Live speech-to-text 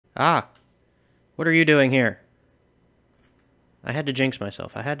Ah! What are you doing here? I had to jinx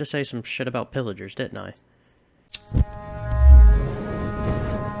myself. I had to say some shit about pillagers, didn't I?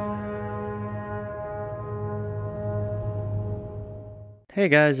 Hey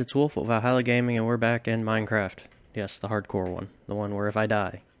guys, it's Wolf of Valhalla Gaming, and we're back in Minecraft. Yes, the hardcore one. The one where if I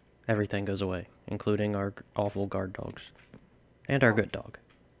die, everything goes away, including our awful guard dogs. And our good dog.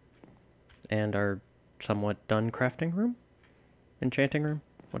 And our somewhat done crafting room? Enchanting room?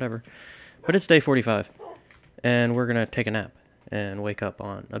 Whatever. But it's day 45, and we're gonna take a nap and wake up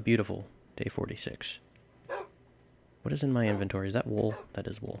on a beautiful day 46. What is in my inventory? Is that wool? That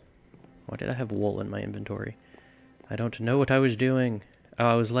is wool. Why did I have wool in my inventory? I don't know what I was doing. Oh,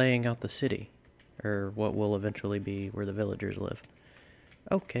 I was laying out the city. Or what will eventually be where the villagers live.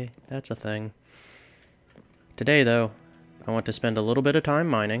 Okay, that's a thing. Today, though, I want to spend a little bit of time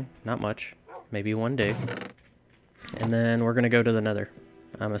mining. Not much. Maybe one day. And then we're going to go to the nether.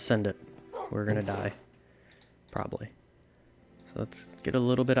 I'm going to send it. We're going to die. Probably. So let's get a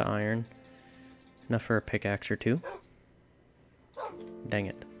little bit of iron. Enough for a pickaxe or two. Dang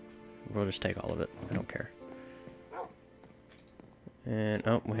it. We'll just take all of it. I don't care. And,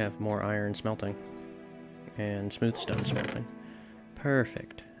 oh, we have more iron smelting. And smooth stone smelting.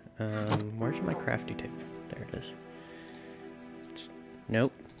 Perfect. Where's my crafty table? There it is.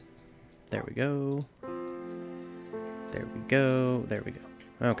 Nope. There we go. There we go. There we go.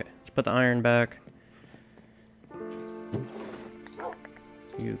 Okay, let's put the iron back.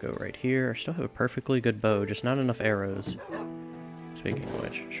 You go right here. I still have a perfectly good bow, just not enough arrows. Speaking of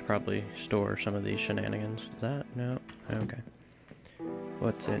which, I should probably store some of these shenanigans. That? No? Okay.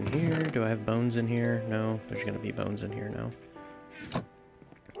 What's in here? Do I have bones in here? No, there's gonna be bones in here now.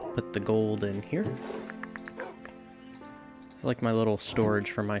 Put the gold in here. It's like my little storage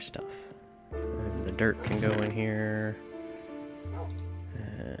for my stuff. And the dirt can go in here.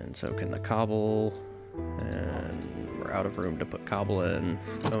 And so can the cobble. And we're out of room to put cobble in.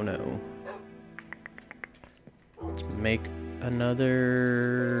 Oh no. Let's make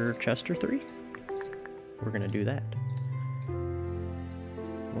another chest or 3. We're gonna do that.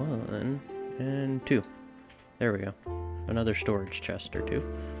 1 and 2. There we go. Another storage chest or 2.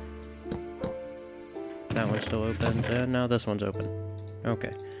 That one's still open, and now this one's open.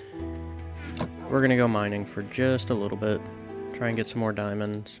 Okay. We're gonna go mining for just a little bit. Try and get some more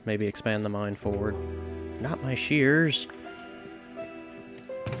diamonds. Maybe expand the mine forward. Not my shears!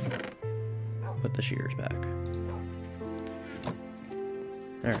 Put the shears back.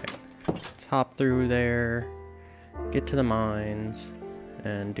 Alright. Let's hop through there. Get to the mines.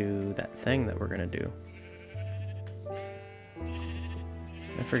 And do that thing that we're gonna do.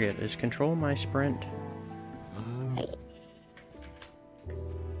 I forget, is control my sprint?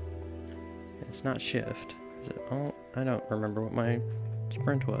 It's not shift. Is it? Oh, I don't remember what my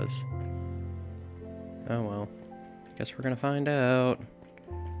sprint was. Oh well. I guess we're gonna find out.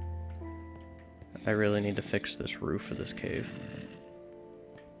 I really need to fix this roof of this cave.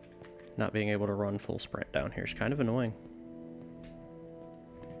 Not being able to run full sprint down here is kind of annoying.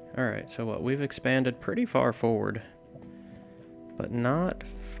 Alright, so what? We've expanded pretty far forward. But not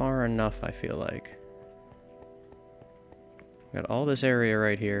far enough, I feel like. Got all this area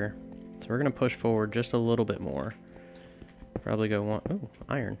right here. So we're going to push forward just a little bit more. Probably go one... Ooh,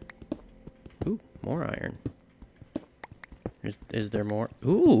 iron. Ooh, more iron. Is there more?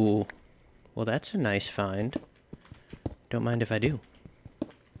 Ooh! Well, that's a nice find. Don't mind if I do.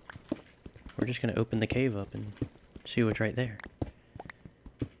 We're just going to open the cave up and see what's right there.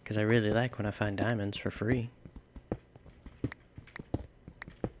 Because I really like when I find diamonds for free.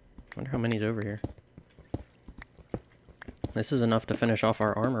 Wonder how many's over here. This is enough to finish off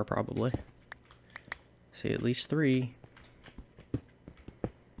our armor, probably. See, at least 3.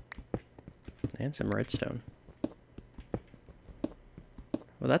 And some redstone.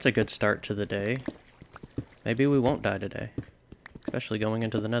 Well, that's a good start to the day. Maybe we won't die today. Especially going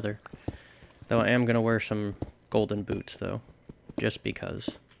into the nether. Though I am going to wear some golden boots, though. Just because.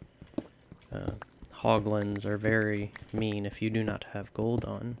 Hoglins are very mean if you do not have gold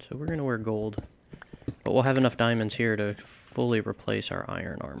on, so we're going to wear gold. But we'll have enough diamonds here to fully replace our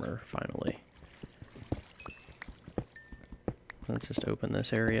iron armor, finally. Let's just open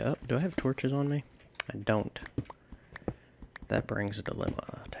this area up. Do I have torches on me? I don't. That brings a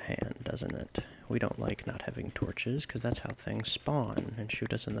dilemma to hand, doesn't it? We don't like not having torches, because that's how things spawn and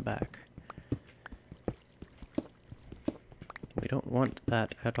shoot us in the back. We don't want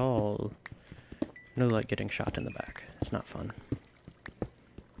that at all. No, like getting shot in the back. It's not fun.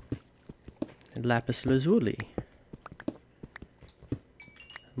 And lapis lazuli.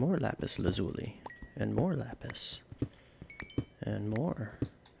 More lapis lazuli. And more lapis. And more.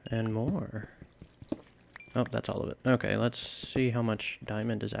 And more. Oh, that's all of it. Okay, let's see how much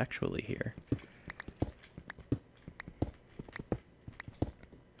diamond is actually here.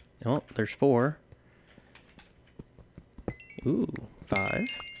 Oh, there's 4. Ooh, 5.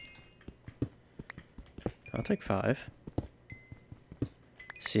 I'll take 5.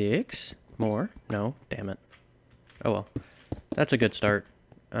 6. More? No, damn it. Oh well. That's a good start.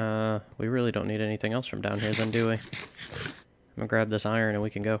 We really don't need anything else from down here then, do we? I'm gonna grab this iron and we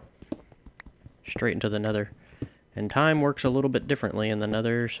can go straight into the nether. And time works a little bit differently in the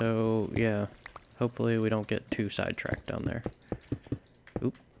nether, so yeah. Hopefully we don't get too sidetracked down there.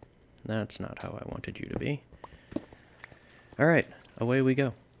 Oop. That's not how I wanted you to be. Alright, away we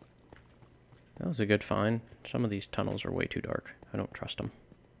go. That was a good find. Some of these tunnels are way too dark. I don't trust them.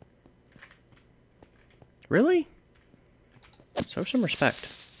 Really? Show some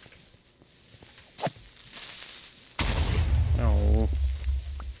respect. Oh.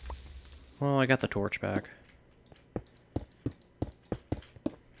 Well, I got the torch back.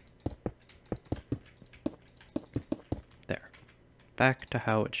 There. Back to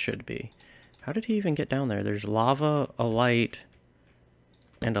how it should be. How did he even get down there? There's lava, a light,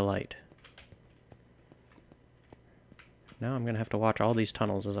 and a light. Now I'm gonna have to watch all these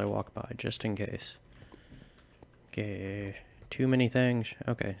tunnels as I walk by, just in case. Okay, too many things.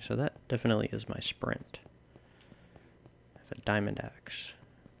 Okay, so that definitely is my sprint. I have a diamond axe.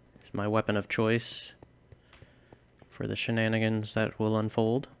 It's my weapon of choice for the shenanigans that will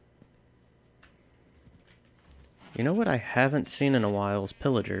unfold. You know what I haven't seen in a while is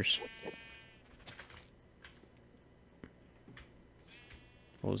pillagers.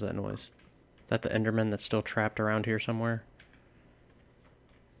 What was that noise? Is that the Enderman that's still trapped around here somewhere?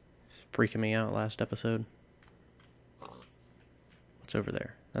 It's freaking me out last episode. What's over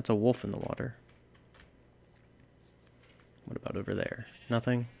there? That's a wolf in the water. What about over there?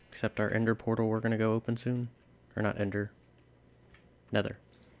 Nothing? Except our ender portal we're gonna go open soon? Or not ender. Nether.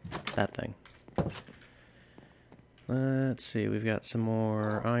 That thing. Let's see, we've got some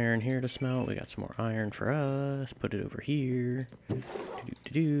more iron here to smelt. We got some more iron for us. Put it over here.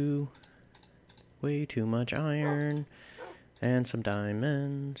 Do-do-do-do. Way too much iron. And some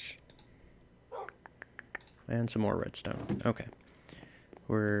diamonds. And some more redstone. Okay.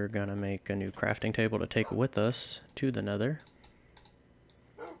 We're gonna make a new crafting table to take with us to the nether.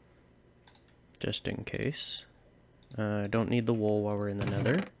 Just in case. Don't need the wool while we're in the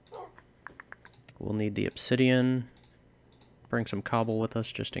nether. We'll need the obsidian. Bring some cobble with us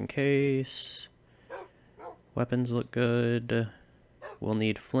just in case. Weapons look good. We'll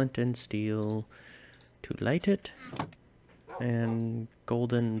need flint and steel to light it. And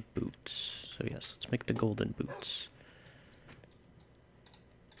golden boots. So yes, let's make the golden boots.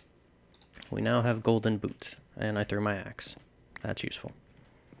 We now have golden boots. And I threw my axe. That's useful.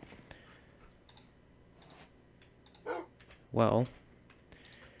 Well,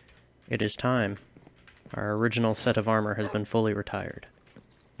 it is time. Our original set of armor has been fully retired.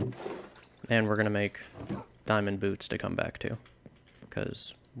 And we're going to make diamond boots to come back to.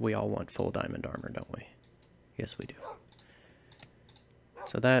 Because we all want full diamond armor, don't we? Yes, we do.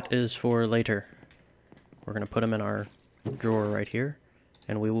 So that is for later. We're going to put them in our drawer right here.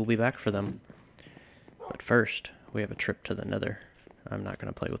 And we will be back for them. But first, we have a trip to the nether. I'm not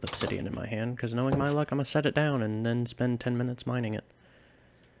going to play with obsidian in my hand, because knowing my luck, I'm going to set it down and then spend 10 minutes mining it.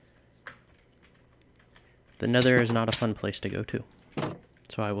 The nether is not a fun place to go to.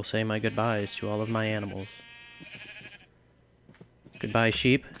 So I will say my goodbyes to all of my animals. Goodbye,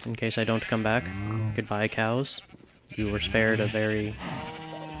 sheep, in case I don't come back. Goodbye, cows. You were spared a very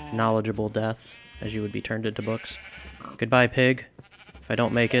knowledgeable death, as you would be turned into books. Goodbye, pig. If I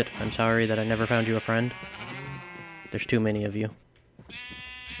don't make it, I'm sorry that I never found you a friend. There's too many of you.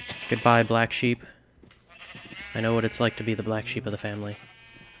 Goodbye, black sheep. I know what it's like to be the black sheep of the family.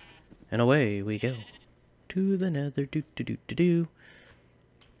 And away we go. To the nether, do-do-do-do-do.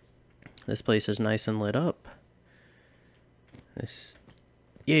 This place is nice and lit up.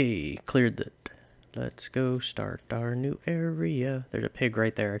 Yay, cleared it. Let's go start our new area. There's a pig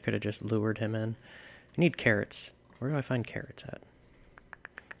right there. I could have just lured him in. I need carrots. Where do I find carrots at?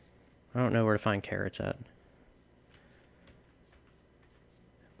 I don't know where to find carrots at.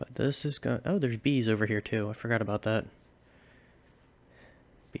 But this is going... Oh, there's bees over here too. I forgot about that.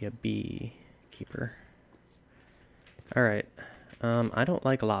 Be a bee keeper. Alright. I don't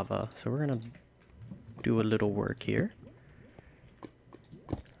like lava, so we're going to do a little work here.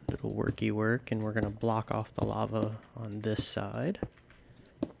 Little worky work, and we're going to block off the lava on this side.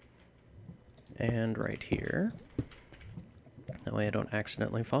 And right here. That way I don't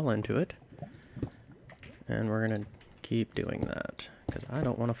accidentally fall into it. And we're going to keep doing that, because I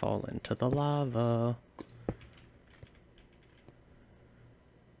don't want to fall into the lava.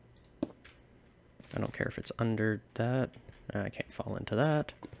 I don't care if it's under that. I can't fall into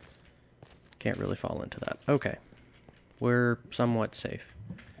that. Can't really fall into that. Okay. We're somewhat safe.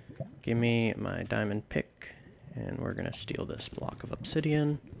 Give me my diamond pick, and we're gonna steal this block of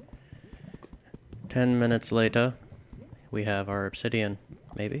obsidian. 10 minutes later, we have our obsidian.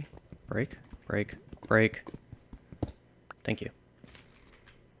 Maybe? Break? Break? Break. Thank you.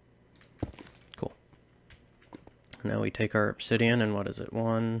 Cool. Now we take our obsidian, and what is it?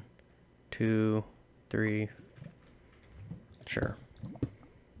 1, 2, 3. Sure.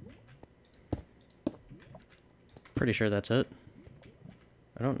 Pretty sure that's it.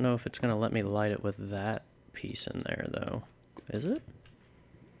 I don't know if it's going to let me light it with that piece in there, though. Is it?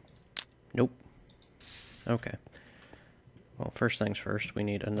 Nope. Okay. Well, first things first, we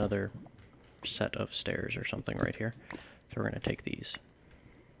need another set of stairs or something right here. So we're going to take these.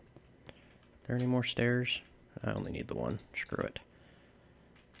 Are there any more stairs? I only need the one. Screw it.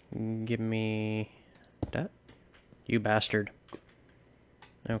 Give me that. You bastard.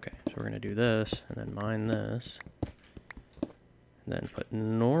 Okay, so we're going to do this, and then mine this. And then put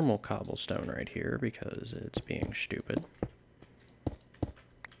normal cobblestone right here, because it's being stupid.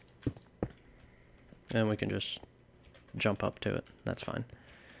 And we can just jump up to it. That's fine.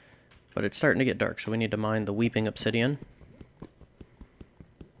 But it's starting to get dark, so we need to mine the weeping obsidian.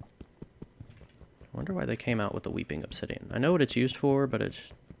 I wonder why they came out with the weeping obsidian. I know what it's used for, but it's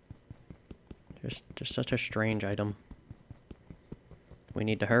just such a strange item. We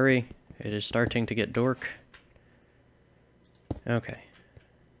need to hurry. It is starting to get dark. Okay.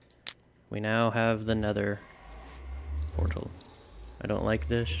 We now have the nether portal. I don't like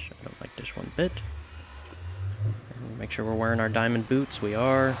this. I don't like this one bit. Make sure we're wearing our diamond boots. We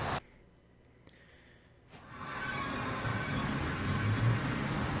are.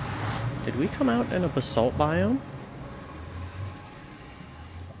 Did we come out in a basalt biome?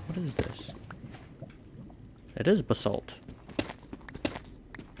 What is this? It is basalt.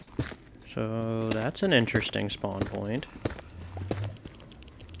 So that's an interesting spawn point.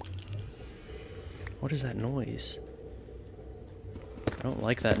 What is that noise? I don't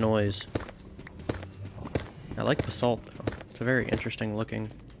like that noise. I like basalt though. It's a very interesting looking.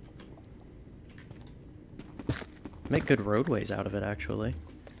 Make good roadways out of it actually.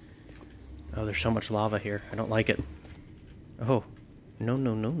 Oh, there's so much lava here. I don't like it. Oh. No,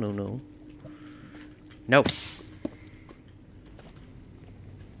 no, no, no, no. Nope.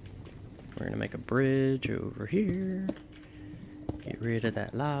 We're gonna make a bridge over here. Get rid of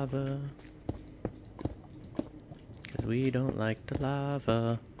that lava. Because we don't like the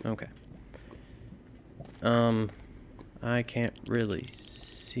lava. Okay. I can't really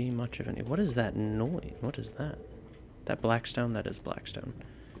see much of any. What is that noise? What is that? That blackstone? That is blackstone.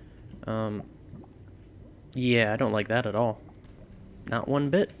 Yeah, I don't like that at all. Not one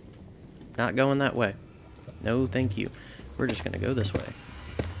bit. Not going that way. No, thank you. We're just gonna go this way.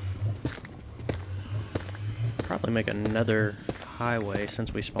 Probably make another highway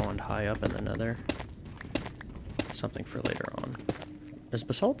since we spawned high up in the nether. Something for later on. Is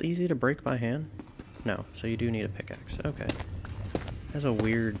basalt easy to break by hand? No, so you do need a pickaxe. Okay. Has a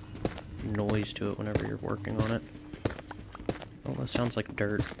weird noise to it whenever you're working on it. Oh, that sounds like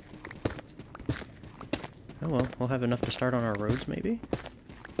dirt. Oh well, we'll have enough to start on our roads, maybe?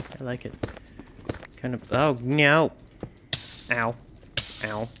 I like it. Kind of... Oh, no! Ow.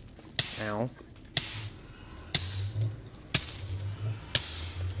 Ow. Ow.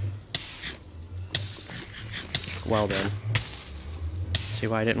 Well then. See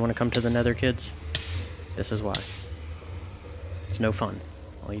why I didn't want to come to the nether, kids? This is why. It's no fun.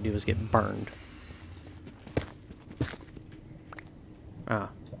 All you do is get burned. Ah.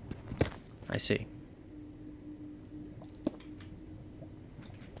 I see.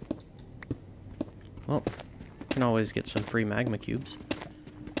 Well, can always get some free magma cubes.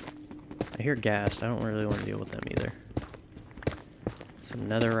 I hear ghast. I don't really want to deal with them either. Some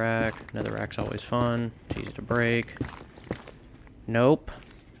netherrack. Netherrack's always fun. It's easy to break. Nope.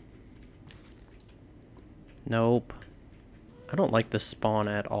 Nope. I don't like this spawn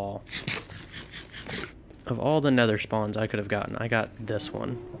at all. Of all the nether spawns I could have gotten, I got this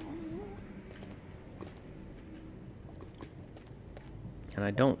one. And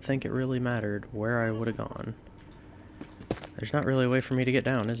I don't think it really mattered where I would have gone. There's not really a way for me to get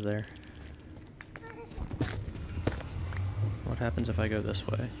down, is there? What happens if I go this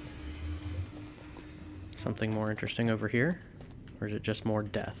way? Something more interesting over here? Or is it just more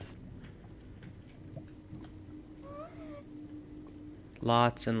death?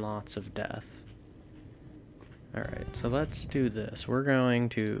 Lots and lots of death. Alright, so let's do this. We're going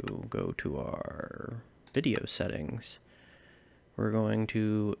to go to our video settings. We're going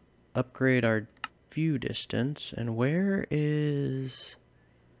to upgrade our view distance, and where is...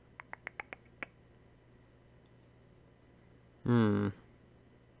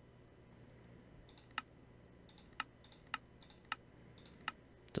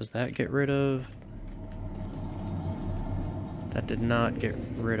 Does that get rid of... That did not get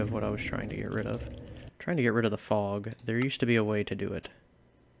rid of what I was trying to get rid of. Trying to get rid of the fog. There used to be a way to do it.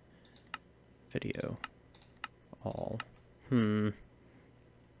 Video. All. Don't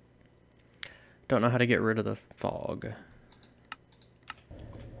know how to get rid of the fog.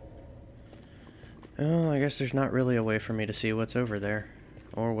 Oh, I guess there's not really a way for me to see what's over there.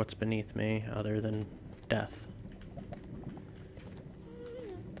 Or what's beneath me, other than death.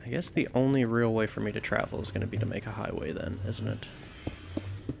 I guess the only real way for me to travel is going to be to make a highway then, isn't it?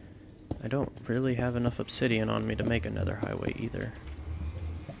 I don't really have enough obsidian on me to make another highway either.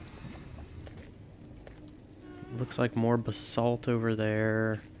 Looks like more basalt over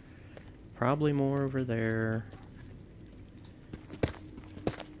there. Probably more over there.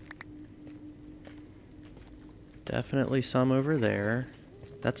 Definitely some over there.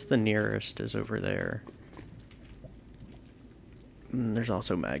 That's the nearest, is over there. There's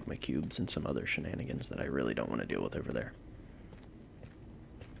also magma cubes and some other shenanigans that I really don't want to deal with over there.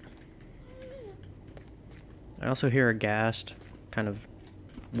 I also hear a ghast kind of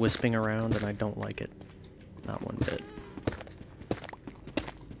wisping around, and I don't like it. Not one bit.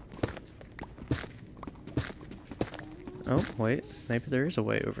 Oh, wait. Maybe there is a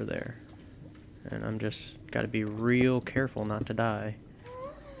way over there. And I'm just gotta be real careful not to die.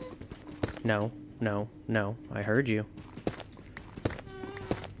 No, no, no. I heard you.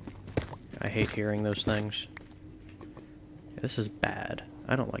 I hate hearing those things. This is bad.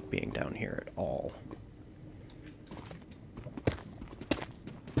 I don't like being down here at all.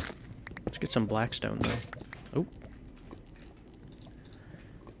 Let's get some blackstone, though. Oh.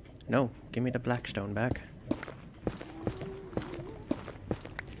 No, give me the blackstone back.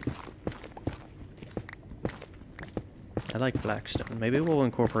 I like blackstone. Maybe we'll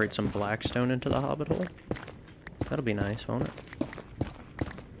incorporate some blackstone into the hobbit hole. That'll be nice, won't it?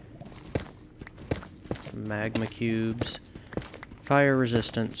 Magma cubes. Fire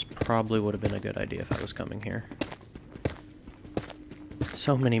resistance probably would have been a good idea if I was coming here.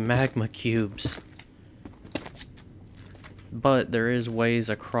 So many magma cubes. But there is ways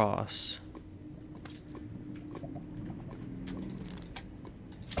across.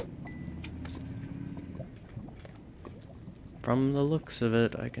 From the looks of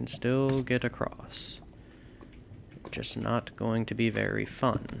it, I can still get across. Just not going to be very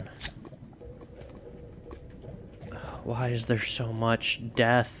fun. Why is there so much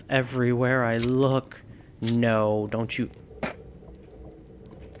death everywhere I look? No, don't you...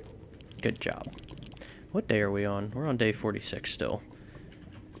 Good job. What day are we on? We're on day 46 still.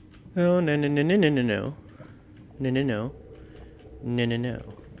 Oh, no, no, no, no, no, no, no. No, no, no. No, no, no.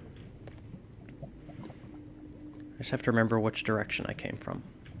 I just have to remember which direction I came from.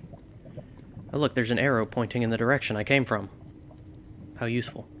 Oh, look, there's an arrow pointing in the direction I came from. How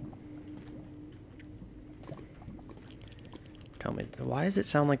useful. Tell me, why does it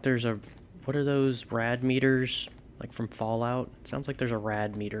sound like there's a... What are those rad meters? Like from Fallout? It sounds like there's a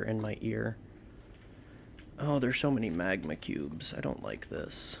rad meter in my ear. Oh, there's so many magma cubes. I don't like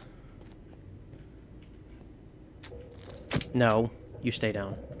this. No, you stay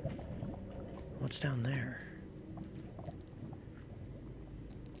down. What's down there?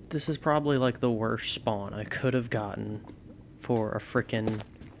 This is probably like the worst spawn I could have gotten for a frickin'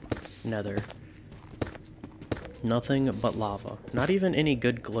 nether. Nothing but lava. Not even any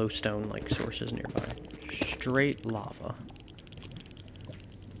good glowstone like sources nearby. Straight lava.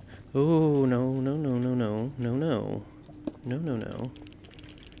 Oh, no, no, no, no, no, no, no. No, no, no.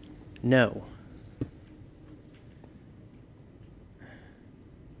 No.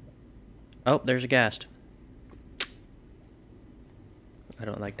 Oh, there's a ghast. I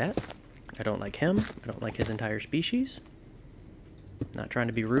don't like that. I don't like him. I don't like his entire species. Not trying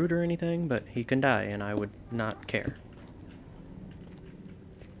to be rude or anything, but he can die and I would not care.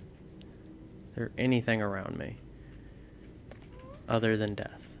 Is there anything around me other than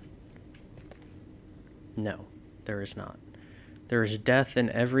death? No, there is not. There is death in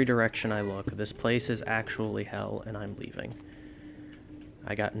every direction I look. This place is actually hell and I'm leaving.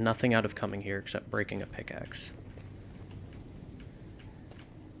 I got nothing out of coming here except breaking a pickaxe.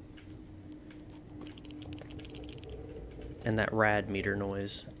 And that rad meter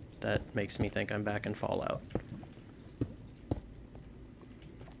noise that makes me think I'm back in Fallout.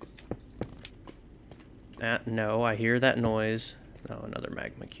 No, I hear that noise. Oh, another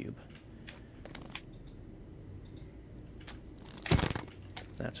magma cube.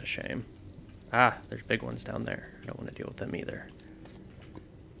 That's a shame. Ah, there's big ones down there. I don't want to deal with them either.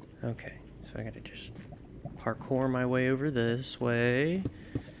 Okay, so I gotta just parkour my way over this way.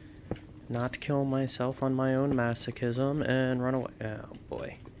 Not kill myself on my own masochism and run away. Oh,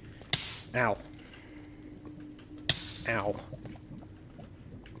 boy. Ow. Ow.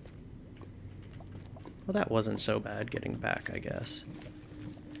 Well, that wasn't so bad getting back, I guess.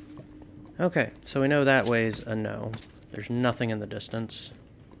 Okay, so we know that way's a no. There's nothing in the distance.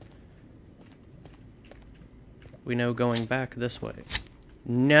 We know going back this way.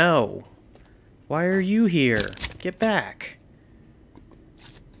 No! Why are you here? Get back!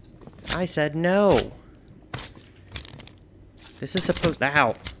 I said no! This is supposed...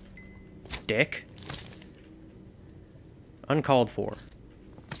 Ow! Dick. Uncalled for.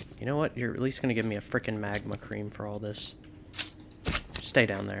 You know what? You're at least gonna give me a frickin' magma cream for all this. Stay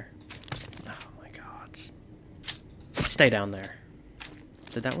down there. Oh my god. Stay down there.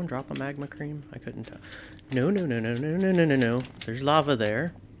 Did that one drop a magma cream? I couldn't tell. No, no, no, no, no, no, no, no, no. There's lava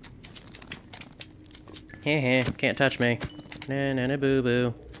there. Heh heh, can't touch me. Na na na boo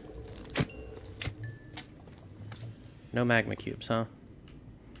boo. No magma cubes, huh?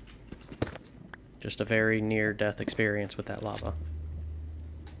 Just a very near-death experience with that lava.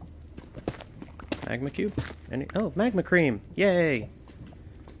 Magma cube? Oh, magma cream! Yay!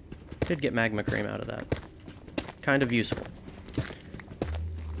 Did get magma cream out of that. Kind of useful.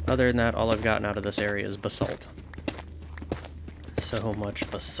 Other than that, all I've gotten out of this area is basalt. So much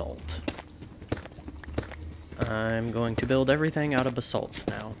basalt. I'm going to build everything out of basalt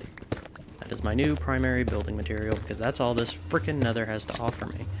now. That is my new primary building material, because that's all this frickin' nether has to offer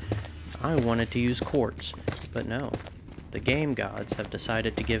me. I wanted to use quartz, but no. The game gods have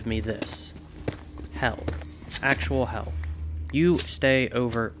decided to give me this. Hell. Actual hell. You stay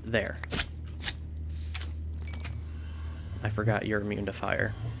over there. I forgot you're immune to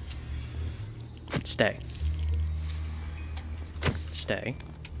fire. Stay. Stay.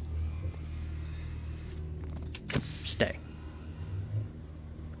 Stay.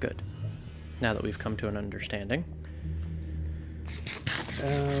 Good. Now that we've come to an understanding.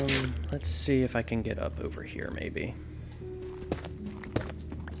 Let's see if I can get up over here, maybe.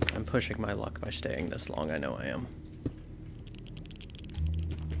 I'm pushing my luck by staying this long, I know I am.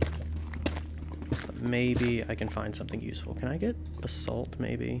 But maybe I can find something useful. Can I get basalt,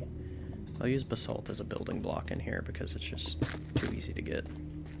 maybe? I'll use basalt as a building block in here because it's just too easy to get.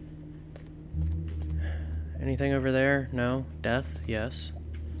 Anything over there? No? Death? Yes.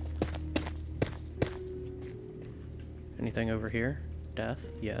 Anything over here? Death?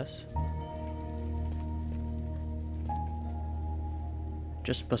 Yes.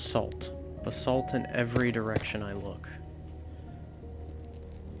 Just basalt. Basalt in every direction I look.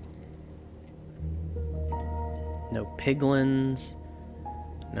 No piglins.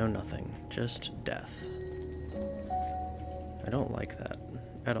 No nothing. Just death. I don't like that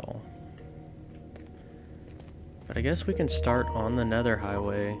at all. But I guess we can start on the nether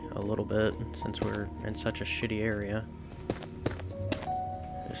highway a little bit since we're in such a shitty area.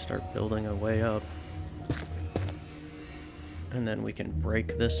 Just start building a way up. And then we can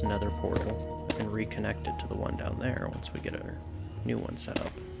break this nether portal and reconnect it to the one down there once we get our new one set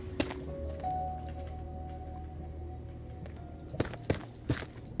up.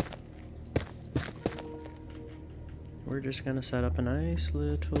 We're just gonna set up a nice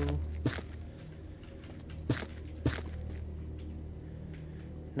little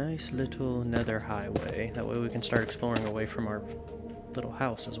nether highway. That way we can start exploring away from our little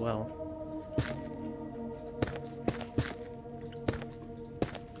house as well.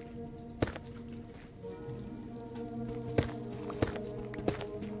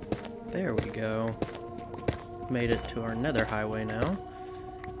 There we go. Made it to our nether highway now.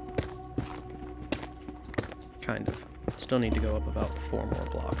 Kind of. Still need to go up about 4 more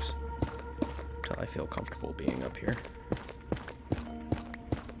blocks until I feel comfortable being up here.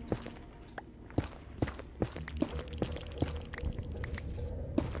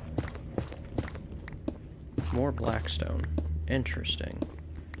 More blackstone. Interesting.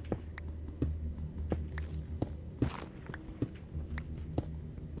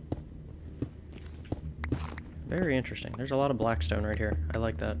 Very interesting. There's a lot of blackstone right here. I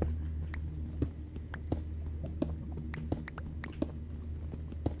like that.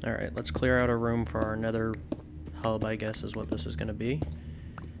 Alright, let's clear out a room for our nether hub, I guess is what this is going to be.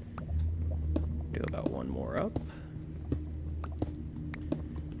 Do about 1 more up.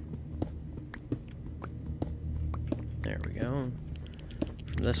 There we go.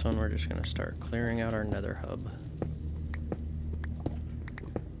 From This one we're just going to start clearing out our nether hub.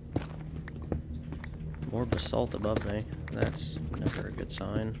 More basalt above me. That's never a good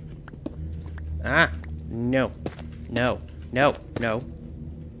sign. Ah! No. No. No. No.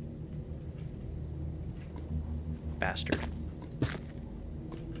 Bastard.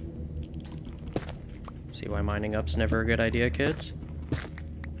 See why mining up's never a good idea, kids?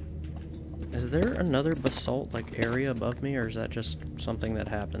 Is there another basalt, like, area above me, or is that just something that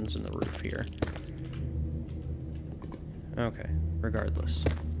happens in the roof here? Okay, regardless.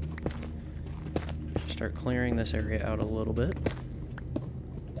 Just start clearing this area out a little bit.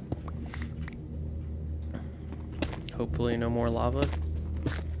 Hopefully no more lava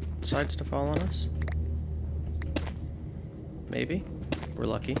decides to fall on us. Maybe. We're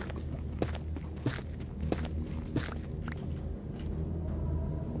lucky.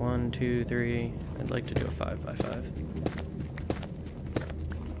 One, two, three. I'd like to do a 5x5.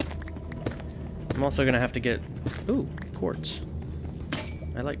 I'm also gonna have to get... Ooh, quartz.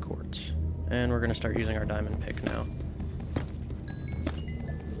 I like quartz. And we're gonna start using our diamond pick now.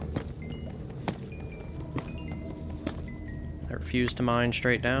 I refuse to mine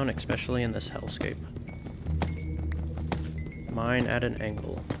straight down, especially in this hellscape. Mine at an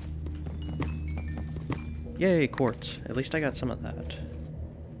angle. Yay, quartz. At least I got some of that.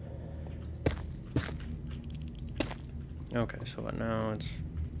 Okay, so what now? It's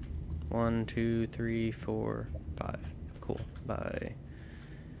 1, 2, 3, 4, 5. Cool. By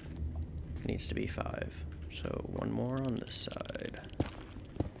needs to be 5. So one more on this side.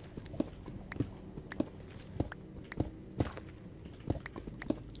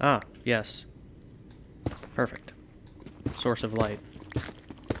 Ah, yes. Perfect. Source of light.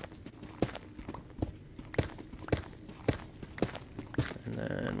 And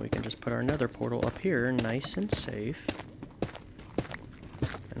then we can just put our nether portal up here, nice and safe.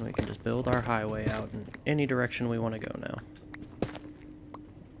 And we can just build our highway out in any direction we want to go now.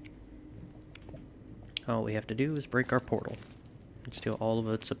 All we have to do is break our portal and steal all of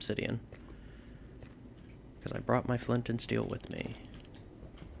its obsidian. Because I brought my flint and steel with me.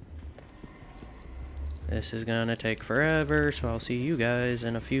 This is gonna take forever, so I'll see you guys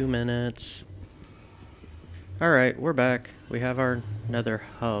in a few minutes. Alright, we're back. We have our nether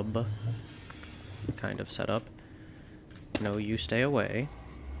hub kind of set up. No, you stay away.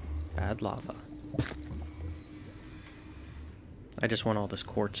 Bad lava. I just want all this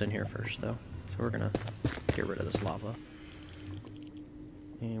quartz in here first, though. So we're gonna get rid of this lava.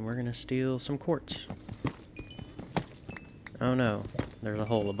 And we're gonna steal some quartz. Oh no, there's a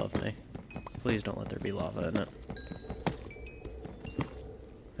hole above me. Please don't let there be lava in it.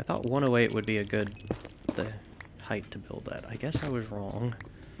 I thought 108 would be a good height to build at. I guess I was wrong.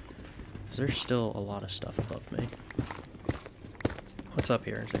 'Cause there's still a lot of stuff above me. What's up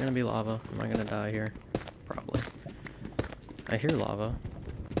here? Is there gonna be lava? Am I gonna die here? Probably. I hear lava.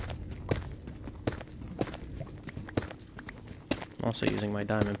 I'm also using my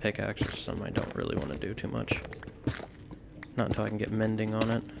diamond pickaxe, which is something I don't really want to do too much. Not until I can get mending on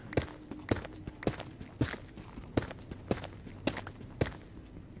it.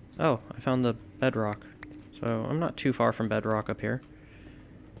 Oh, I found the bedrock. So I'm not too far from bedrock up here.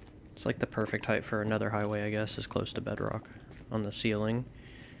 It's like the perfect height for another highway, I guess, is close to bedrock on the ceiling.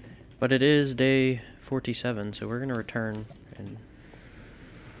 But it is day 47, so we're going to return and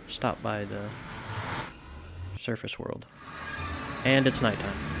stop by the surface world. And it's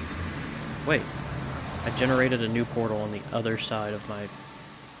nighttime. Wait, I generated a new portal on the other side of my...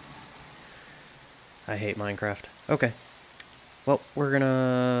 I hate Minecraft. Okay. Well, we're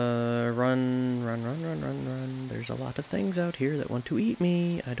gonna run. There's a lot of things out here that want to eat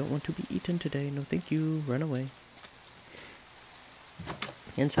me. I don't want to be eaten today. No, thank you. Run away.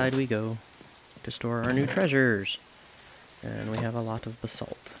 Inside we go to store our new treasures. And we have a lot of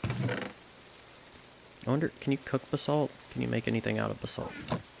basalt. I wonder, can you cook basalt? Can you make anything out of basalt?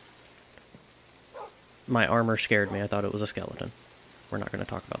 My armor scared me. I thought it was a skeleton. We're not going to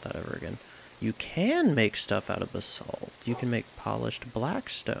talk about that ever again. You can make stuff out of basalt. You can make polished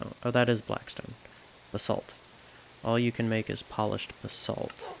blackstone. Oh, that is blackstone. Basalt. All you can make is polished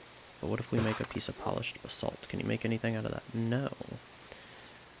basalt. But what if we make a piece of polished basalt? Can you make anything out of that? No.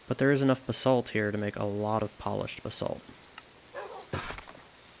 But there is enough basalt here to make a lot of polished basalt.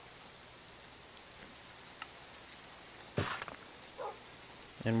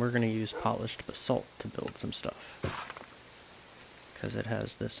 And we're going to use polished basalt to build some stuff. Because it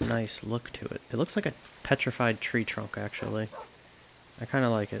has this nice look to it. It looks like a petrified tree trunk, actually. I kind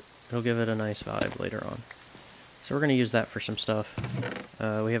of like it. It'll give it a nice vibe later on. So we're going to use that for some stuff.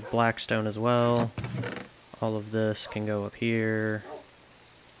 We have blackstone as well. All of this can go up here.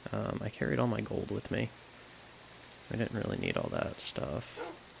 I carried all my gold with me. I didn't really need all that stuff.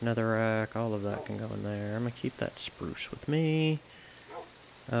 Netherrack, all of that can go in there. I'm gonna keep that spruce with me.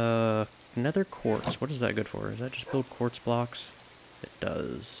 Nether quartz. What is that good for? Does that just build quartz blocks? It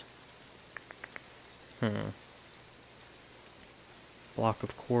does. Block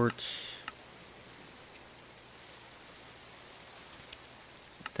of quartz.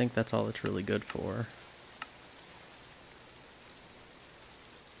 I think that's all it's really good for.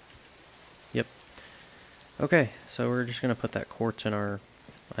 Yep. Okay, so we're just gonna put that quartz in our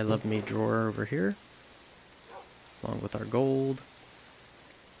I Love Me drawer over here, along with our gold.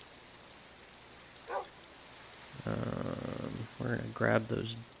 We're gonna grab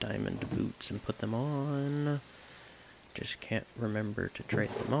those diamond boots and put them on. Just can't remember to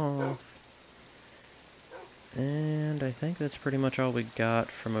trade them off. And I think that's pretty much all we got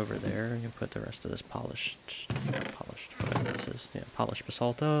from over there. We can put the rest of this polished, whatever this is. Yeah, polished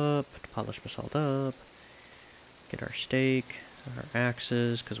basalt up, polished basalt up. Get our stake, our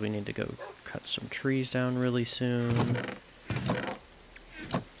axes, because we need to go cut some trees down really soon.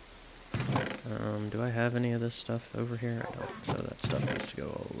 Do I have any of this stuff over here? I don't, so that stuff needs to go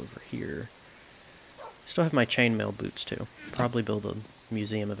all over here. Still have my chainmail boots too. Probably build a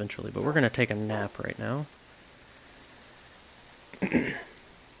museum eventually, but we're going to take a nap right now.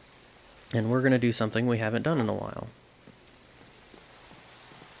 And we're going to do something we haven't done in a while.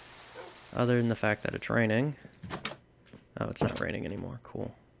 Other than the fact that it's raining. Oh, it's not raining anymore.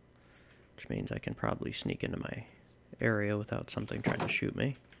 Cool. Which means I can probably sneak into my area without something trying to shoot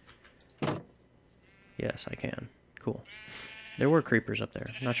me. Yes, I can. Cool. There were creepers up there.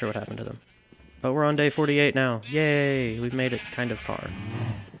 Not sure what happened to them. But we're on day 48 now. Yay! We've made it kind of far.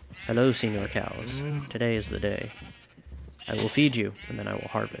 Hello, senior cows. Today is the day. I will feed you, and then I will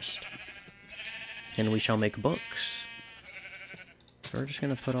harvest. And we shall make books. So we're just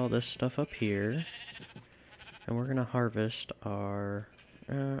going to put all this stuff up here. And we're going to harvest our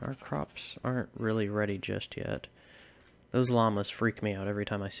crops aren't really ready just yet. Those llamas freak me out every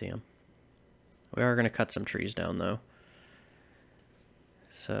time I see them. We are going to cut some trees down, though.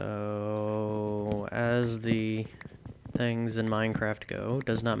 So, as the things in Minecraft go,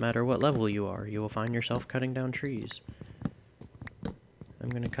 does not matter what level you are, you will find yourself cutting down trees. I'm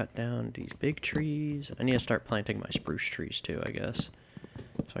going to cut down these big trees. I need to start planting my spruce trees, too, I guess,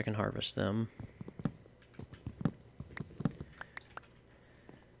 so I can harvest them.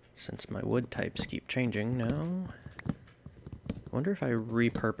 Since my wood types keep changing now. I wonder if I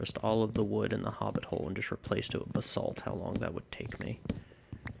repurposed all of the wood in the hobbit hole and just replaced it with basalt, how long that would take me.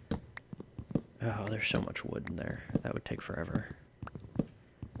 Oh, there's so much wood in there. That would take forever.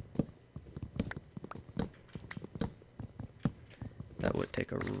 That would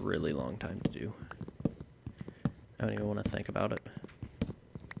take a really long time to do. I don't even want to think about it.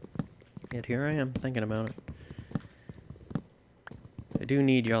 Yet here I am, thinking about it. I do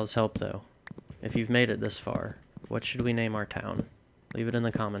need y'all's help, though. If you've made it this far, what should we name our town? Leave it in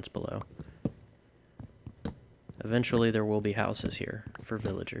the comments below. Eventually there will be houses here for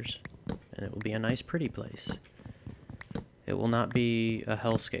villagers, and it will be a nice pretty place. It will not be a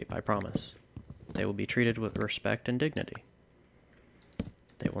hellscape, I promise. They will be treated with respect and dignity.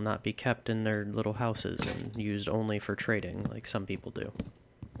 They will not be kept in their little houses and used only for trading like some people do.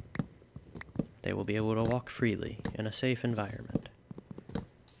 They will be able to walk freely in a safe environment.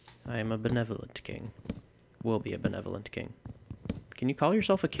 I am a benevolent king. Will be a benevolent king. Can you call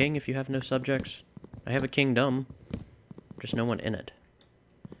yourself a king if you have no subjects? I have a kingdom, just no one in it.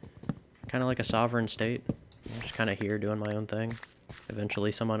 Kind of like a sovereign state. I'm just kind of here doing my own thing.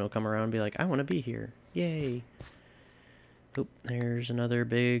 Eventually someone will come around and be like, I want to be here. Yay. Oop, there's another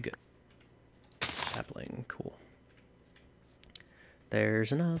big sapling. Cool.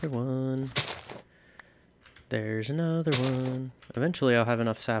 There's another one. There's another one. Eventually I'll have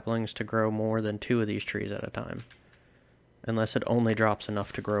enough saplings to grow more than 2 of these trees at a time. Unless it only drops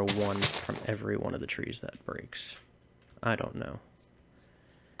enough to grow 1 from every one of the trees that breaks. I don't know.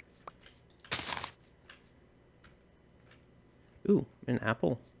 Ooh, an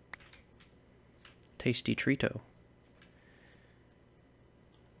apple. Tasty treato.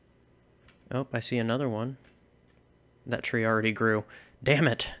 Oh, I see another one. That tree already grew. Damn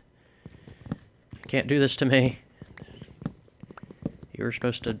it! Can't do this to me. You were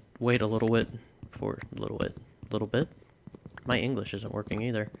supposed to wait a little bit before... Little bit? My English isn't working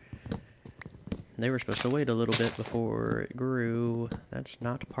either. They were supposed to wait a little bit before it grew. That's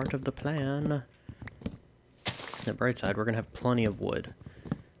not part of the plan. The bright side, we're going to have plenty of wood.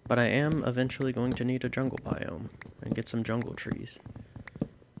 But I am eventually going to need a jungle biome and get some jungle trees.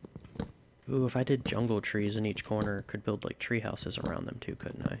 Ooh, if I did jungle trees in each corner, could build like tree houses around them too,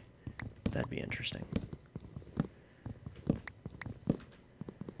 couldn't I? That'd be interesting.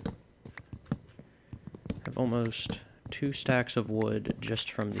 I have almost 2 stacks of wood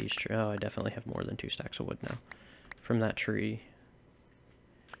just from these trees. Oh, I definitely have more than 2 stacks of wood now from that tree.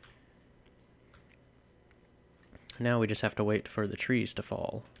 Now we just have to wait for the trees to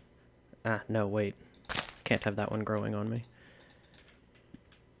fall. Ah, no, wait. Can't have that one growing on me.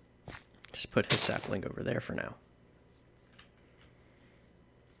 Just put his sapling over there for now.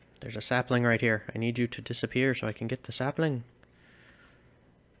 There's a sapling right here. I need you to disappear so I can get the sapling.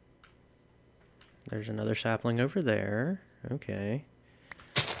 There's another sapling over there. Okay.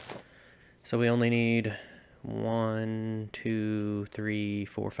 So we only need 1, 2, 3,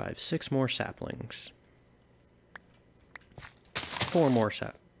 4, 5, 6 more saplings. 4 more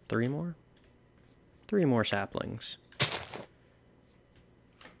 3 more? 3 more saplings.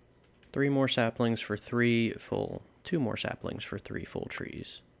 3 more saplings for 3 full. 2 more saplings for 3 full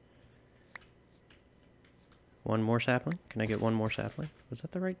trees. 1 more sapling? Can I get 1 more sapling? Was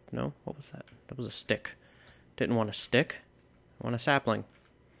that the right? No? What was that? That was a stick. Didn't want a stick. I want a sapling.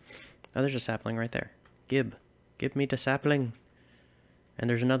 Oh, there's a sapling right there. Give me the sapling. And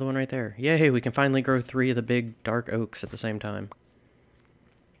there's another one right there. Yay, we can finally grow 3 of the big dark oaks at the same time.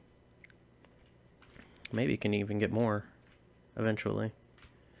 Maybe you can even get more eventually.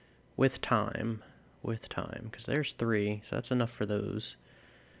 With time. With time. Because there's 3, so that's enough for those.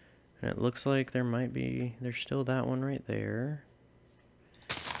 And it looks like there might be... There's still that one right there.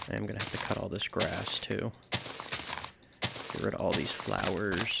 I am going to have to cut all this grass, too. Get rid of all these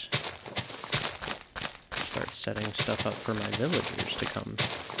flowers. Start setting stuff up for my villagers to come.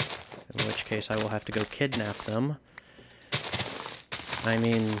 In which case I will have to go kidnap them. I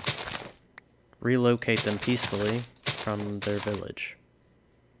mean... relocate them peacefully from their village.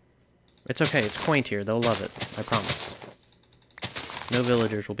 It's okay, it's quaint here, they'll love it, I promise. No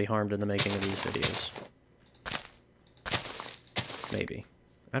villagers will be harmed in the making of these videos. Maybe.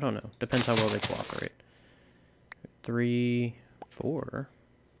 I don't know, depends how well they cooperate. 3, 4.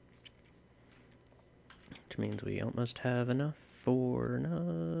 Which means we almost have enough for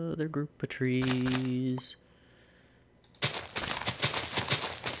another group of trees.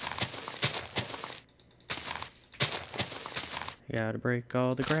 Gotta break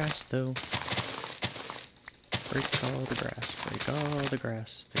all the grass, though. Break all the grass, break all the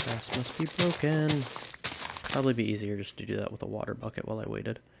grass. The grass must be broken. Probably be easier just to do that with a water bucket while I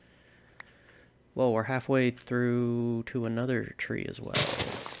waited. Well, we're halfway through to another tree as well.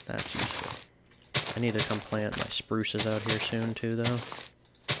 That's useful. I need to come plant my spruces out here soon, too, though.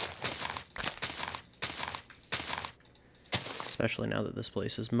 Especially now that this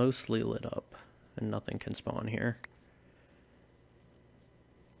place is mostly lit up and nothing can spawn here.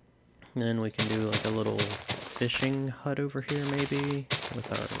 And then we can do like a little fishing hut over here maybe with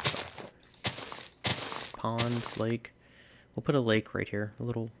our pond, lake. We'll put a lake right here, a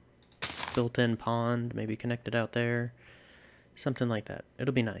little built-in pond, maybe connected out there. Something like that.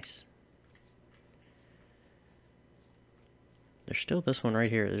 It'll be nice. There's still this one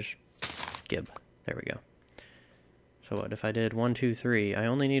right here. There's Gib. There we go. So what if I did 1, 2, 3? I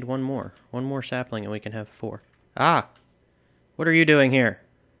only need 1 more. 1 more sapling and we can have 4. Ah! What are you doing here?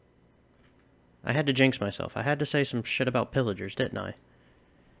 I had to jinx myself. I had to say some shit about pillagers, didn't I?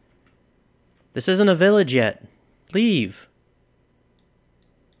 This isn't a village yet. Leave.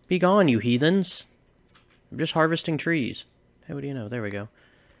 Be gone, you heathens. I'm just harvesting trees. Hey, what do you know? There we go.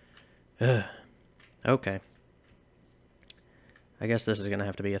 Ugh. Okay. I guess this is gonna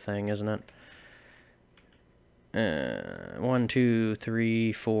have to be a thing, isn't it? 1, 2,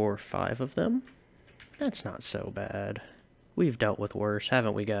 3, 4, 5 of them? That's not so bad. We've dealt with worse,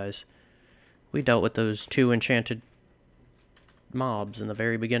 haven't we, guys? We dealt with those 2 enchanted mobs in the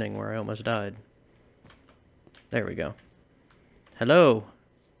very beginning where I almost died. There we go. Hello,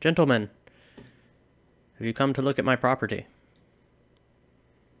 gentlemen. Have you come to look at my property?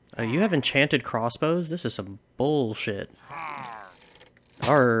 Oh, you have enchanted crossbows? This is some bullshit.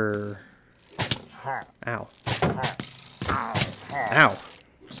 Arr. Ow. Ow.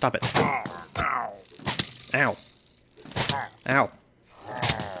 Stop it. Ow. Ow.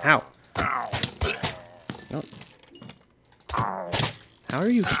 Ow. Oh. How are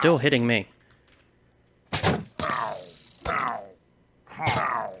you still hitting me?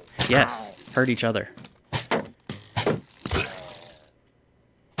 Yes, hurt each other.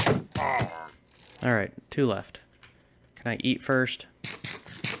 Alright, 2 left. Can I eat first?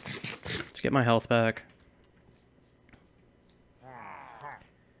 Let's get my health back.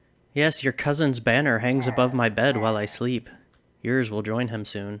 Yes, your cousin's banner hangs above my bed while I sleep. Yours will join him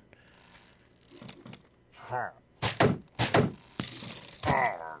soon.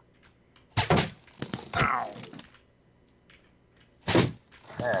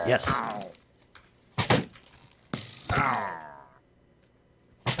 Yes.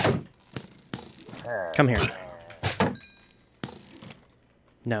 Come here.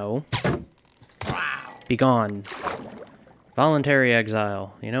 No. Be gone. Voluntary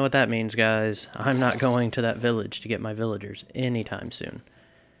exile. You know what that means, guys. I'm not going to that village to get my villagers anytime soon.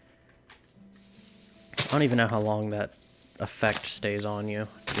 I don't even know how long that effect stays on you,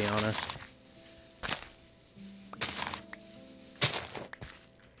 to be honest.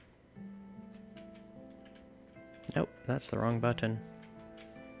 Nope, that's the wrong button.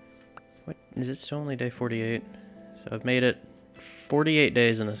 What, is it still only day 48? So I've made it 48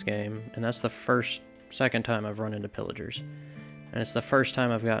 days in this game, and that's the second time I've run into pillagers. And it's the first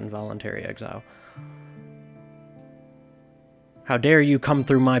time I've gotten voluntary exile. How dare you come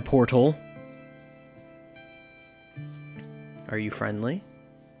through my portal? Are you friendly?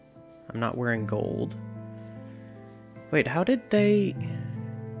 I'm not wearing gold. Wait, how did they...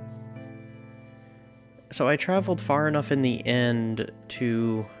 So I traveled far enough in the end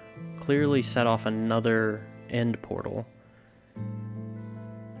to clearly set off another end portal.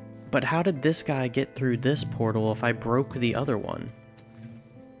 But how did this guy get through this portal if I broke the other one?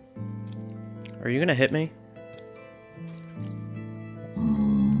 Are you gonna hit me?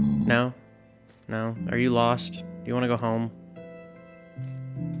 No? No? Are you lost? Do you want to go home?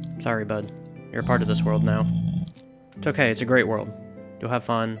 Sorry, bud. You're a part of this world now. It's okay, it's a great world. You'll have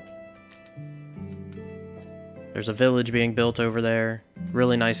fun. There's a village being built over there.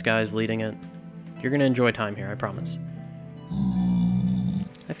 Really nice guys leading it. You're gonna enjoy time here, I promise.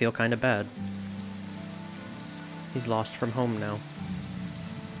 I feel kind of bad. He's lost from home now.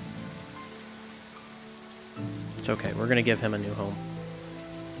 It's okay, we're gonna give him a new home.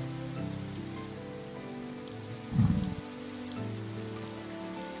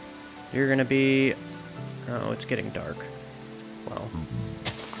 You're gonna be... Oh, it's getting dark. Well.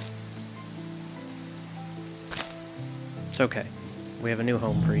 It's okay. We have a new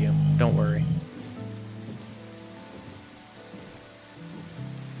home for you. Don't worry.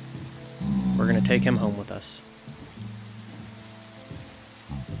 We're gonna take him home with us.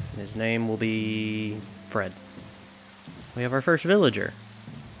 And his name will be... Fred. We have our first villager.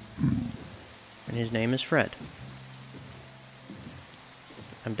 And his name is Fred.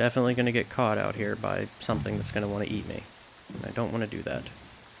 I'm definitely going to get caught out here by something that's going to want to eat me. And I don't want to do that.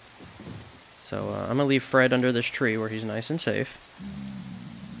 So I'm going to leave Fred under this tree where he's nice and safe.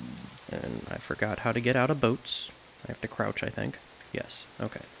 And I forgot how to get out of boats. I have to crouch, I think. Yes,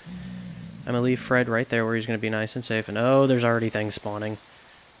 okay. I'm going to leave Fred right there where he's going to be nice and safe. And oh, there's already things spawning.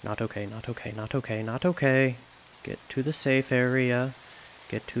 Not okay, not okay, not okay, not okay. Get to the safe area.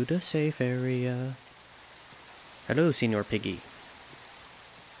 Get to the safe area. Hello, Senor Piggy.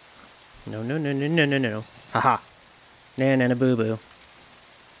 No, no, no, no, no, no, no. Haha. Na boo boo.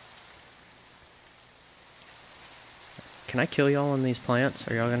 Can I kill y'all on these plants?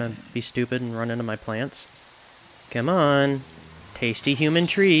 Are y'all gonna be stupid and run into my plants? Come on. Tasty human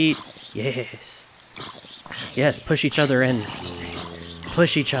treat. Yes. Yes, push each other in.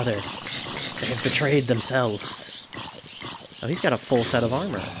 Push each other. They have betrayed themselves. Oh, he's got a full set of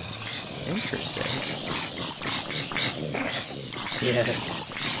armor. Interesting. Yes.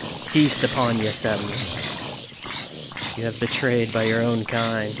 Feast upon yourselves. You have betrayed by your own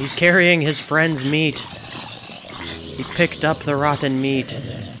kind. He's carrying his friend's meat. He picked up the rotten meat.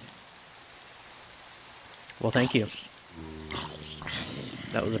 Well, thank you.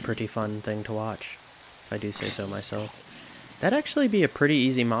 That was a pretty fun thing to watch, if I do say so myself. That'd actually be a pretty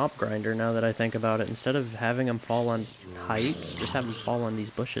easy mob grinder now that I think about it. Instead of having them fall on heights, just have them fall on these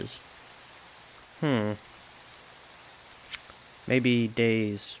bushes. Maybe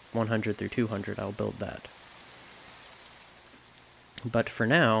days 100 through 200 I'll build that. But for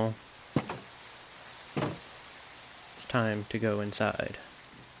now, it's time to go inside.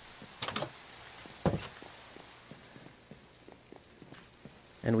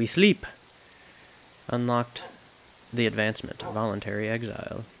 And we sleep. Unlocked the advancement, voluntary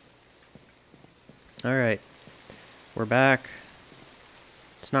exile. Alright, we're back.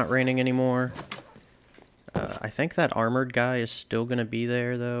 It's not raining anymore. I think that armored guy is still going to be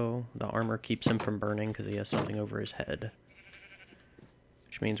there, though. The armor keeps him from burning because he has something over his head.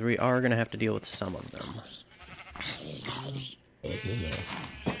 Which means we are going to have to deal with some of them.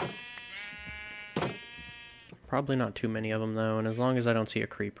 Probably not too many of them, though, and as long as I don't see a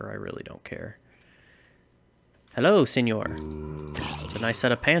creeper, I really don't care. Hello, senor. It's a nice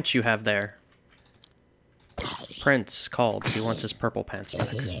set of pants you have there. Prince called. He wants his purple pants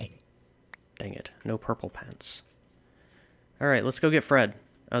back. Dang it. No purple pants. Alright, let's go get Fred.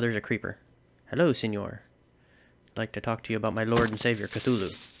 Oh, there's a creeper. Hello, senor. I'd like to talk to you about my Lord and Savior,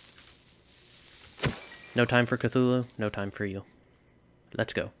 Cthulhu. No time for Cthulhu, no time for you.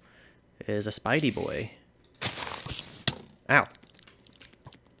 Let's go. Is a Spidey boy. Ow.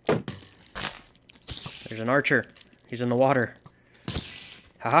 There's an archer. He's in the water.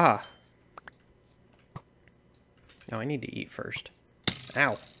 Haha. No, I need to eat first.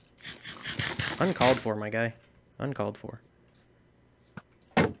 Ow. Uncalled for, my guy. Uncalled for.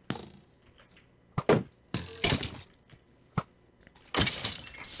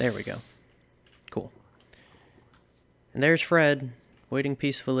 There we go. Cool. And there's Fred, waiting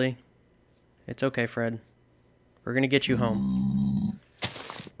peacefully. It's okay, Fred. We're gonna get you home.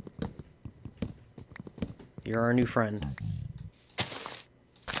 You're our new friend.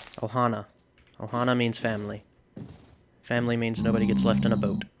 Ohana. Ohana means family. Family means nobody gets left in a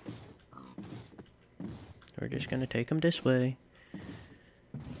boat. We're just gonna take him this way.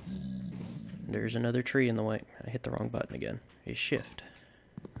 There's another tree in the way. I hit the wrong button again. A shift.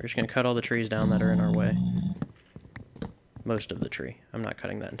 We're just gonna cut all the trees down that are in our way. Most of the tree. I'm not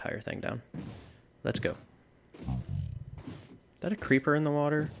cutting that entire thing down. Let's go. Is that a creeper in the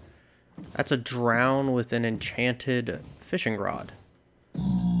water? That's a drown with an enchanted fishing rod.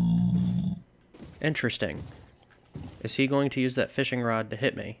 Interesting. Is he going to use that fishing rod to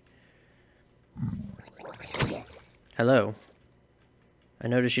hit me? Hello. I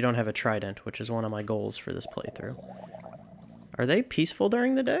notice you don't have a trident, which is one of my goals for this playthrough. Are they peaceful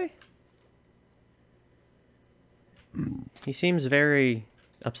during the day? He seems very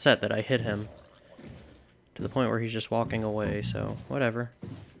upset that I hit him. To the point where he's just walking away, so whatever.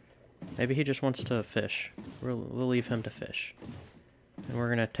 Maybe he just wants to fish. We'll leave him to fish. And we're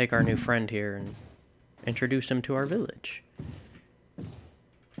gonna take our new friend here and introduce him to our village.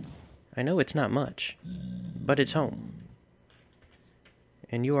 I know it's not much, but it's home.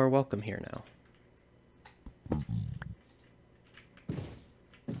 And you are welcome here now.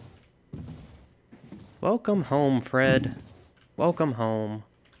 Welcome home, Fred. Welcome home.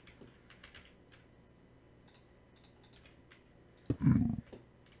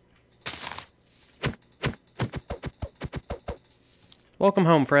 Welcome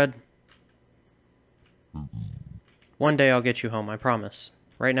home, Fred. One day I'll get you home, I promise.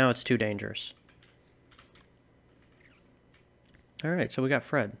 Right now it's too dangerous. Alright, so we got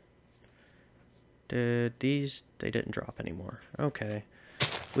Fred. Did these... They didn't drop anymore. Okay.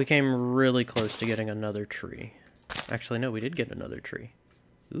 We came really close to getting another tree. Actually, no, we did get another tree.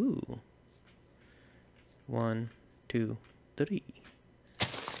 Ooh. 1, 2, 3.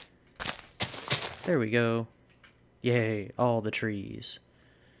 There we go. Yay, all the trees.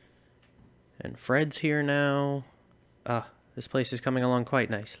 And Fred's here now. Ah, this place is coming along quite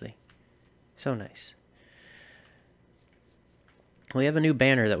nicely. So nice. We have a new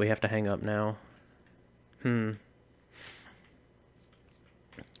banner that we have to hang up now. Where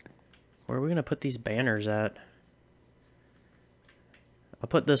are we going to put these banners at? I'll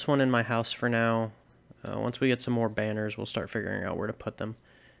put this one in my house for now. Once we get some more banners, we'll start figuring out where to put them.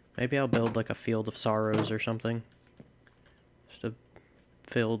 Maybe I'll build like a field of sorrows or something. Just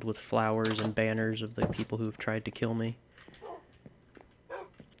filled with flowers and banners of the people who've tried to kill me.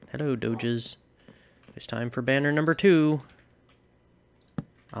 Hello, Doges. It's time for banner number 2.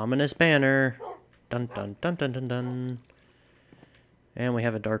 Ominous banner. Dun dun dun dun dun dun. And we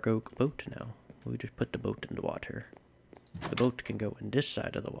have a dark oak boat now. We just put the boat in the water. The boat can go in this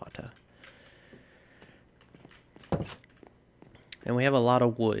side of the water. And we have a lot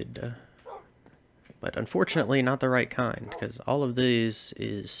of wood. But unfortunately not the right kind, because all of this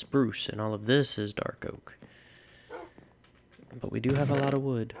is spruce and all of this is dark oak. But we do have a lot of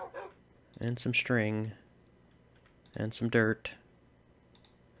wood. And some string. And some dirt.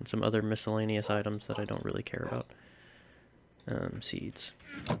 And some other miscellaneous items that I don't really care about. Seeds.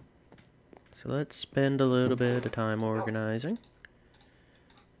 So let's spend a little bit of time organizing.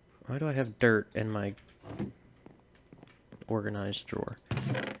 Why do I have dirt in my organized drawer?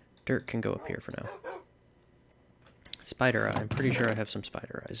 Dirt can go up here for now. Spider eye. I'm pretty sure I have some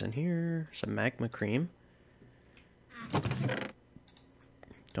spider eyes in here. Some magma cream.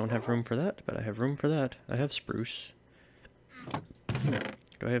 Don't have room for that, but I have room for that. I have spruce.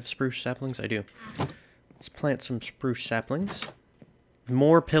 Do I have spruce saplings? I do. Let's plant some spruce saplings.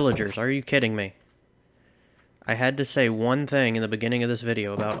 More pillagers. Are you kidding me? I had to say one thing in the beginning of this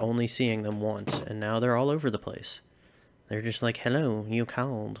video about only seeing them once, and now they're all over the place. They're just like, hello, you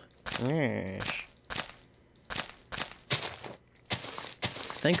called. Yes.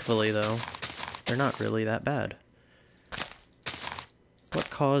 Thankfully, though, they're not really that bad.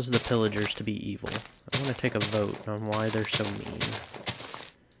 What caused the pillagers to be evil? I want to take a vote on why they're so mean.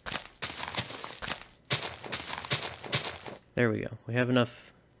 There we go. We have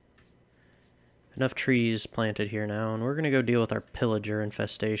enough trees planted here now, and we're going to go deal with our pillager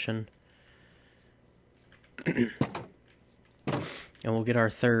infestation. And we'll get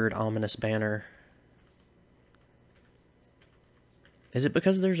our third ominous banner. Is it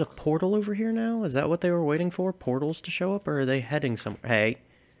because there's a portal over here now? Is that what they were waiting for? Portals to show up? Or are they heading somewhere? Hey.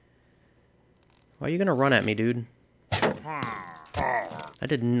 Why are you gonna run at me, dude? I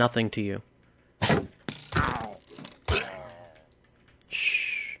did nothing to you.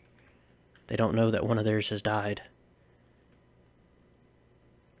 Shh. They don't know that one of theirs has died.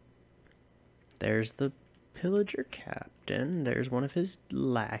 There's the pillager captain. There's one of his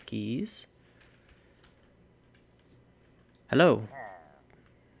lackeys. Hello.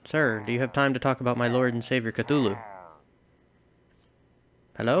 Sir, do you have time to talk about my Lord and Savior Cthulhu?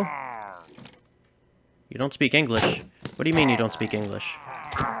 Hello? You don't speak English. What do you mean you don't speak English?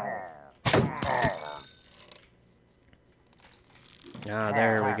 Ah,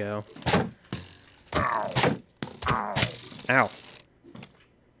 there we go. Ow.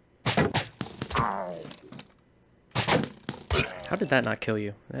 How did that not kill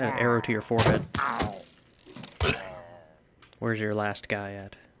you? I had an arrow to your forehead. Where's your last guy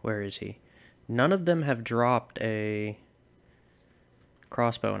at? Where is he? None of them have dropped a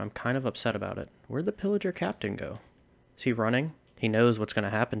crossbow, and I'm kind of upset about it. Where'd the pillager captain go? Is he running? He knows what's going to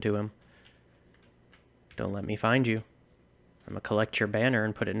happen to him. Don't let me find you. I'm going to collect your banner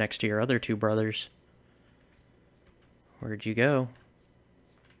and put it next to your other two brothers. Where'd you go?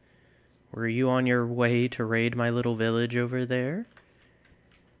 Were you on your way to raid my little village over there?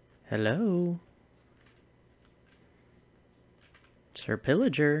 Hello? Sir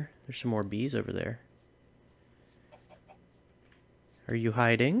Pillager, there's some more bees over there. Are you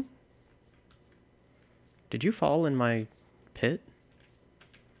hiding? Did you fall in my pit?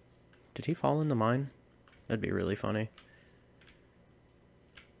 Did he fall in the mine? That'd be really funny.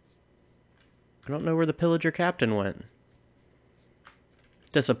 I don't know where the pillager captain went.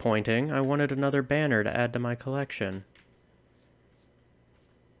 Disappointing. I wanted another banner to add to my collection.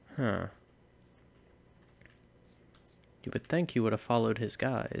 Huh. You would think he would have followed his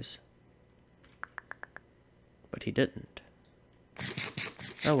guys. But he didn't.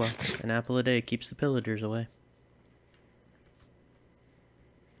 Oh well, an apple a day keeps the pillagers away.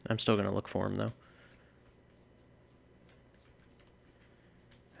 I'm still gonna look for him though.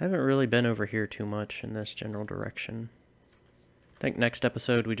 I haven't really been over here too much in this general direction. I think next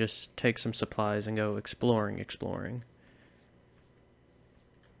episode we just take some supplies and go exploring.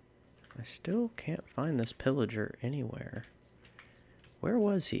 I still can't find this pillager anywhere. Where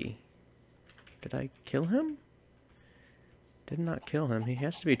was he? Did I kill him? Did not kill him. He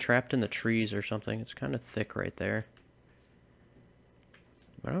has to be trapped in the trees or something. It's kind of thick right there.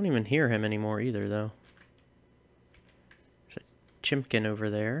 I don't even hear him anymore either, though. There's a chimkin over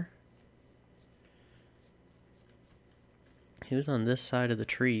there. He was on this side of the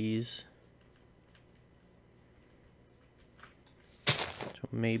trees. So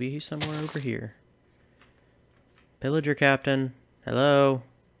maybe he's somewhere over here. Pillager captain, hello?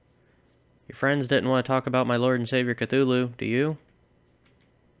 Your friends didn't want to talk about my Lord and Savior Cthulhu, do you?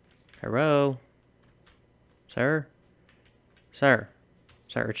 Hello? Sir? Sir,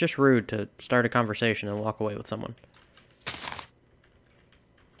 it's just rude to start a conversation and walk away with someone.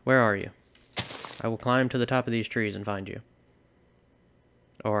 Where are you? I will climb to the top of these trees and find you.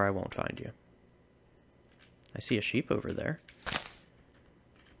 Or I won't find you. I see a sheep over there.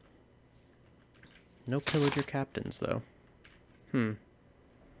 No pillager captains, though. I'm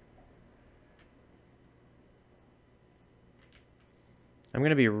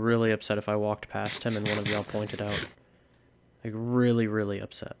gonna be really upset if I walked past him and one of y'all pointed out. Like, really, really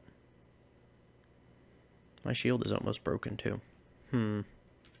upset. My shield is almost broken, too. Did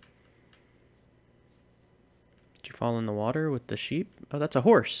you fall in the water with the sheep? Oh, that's a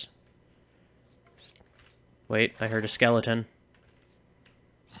horse. Wait, I heard a skeleton.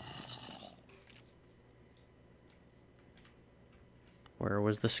 Where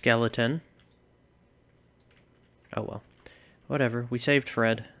was the skeleton? Oh well. Whatever, we saved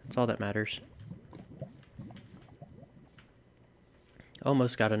Fred. That's all that matters.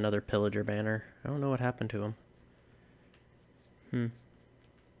 Almost got another pillager banner. I don't know what happened to him.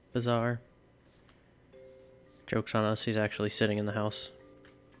 Bizarre. Joke's on us, he's actually sitting in the house.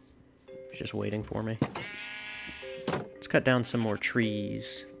 He's just waiting for me. Let's cut down some more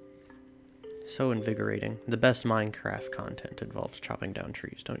trees. So invigorating. The best Minecraft content involves chopping down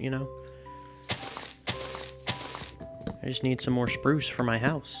trees, don't you know? I just need some more spruce for my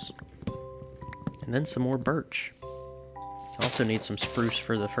house. And then some more birch. I also need some spruce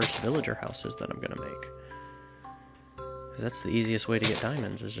for the first villager houses that I'm going to make. Because that's the easiest way to get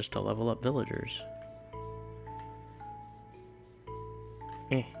diamonds, is just to level up villagers.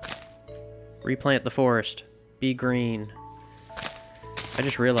 Replant the forest. Be green. I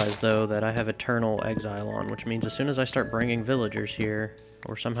just realized, though, that I have Eternal Exile on, which means as soon as I start bringing villagers here,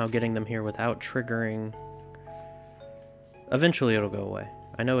 or somehow getting them here without triggering... Eventually it'll go away.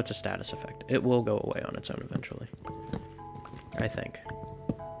 I know it's a status effect. It will go away on its own eventually. I think.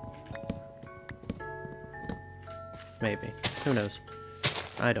 Maybe. Who knows?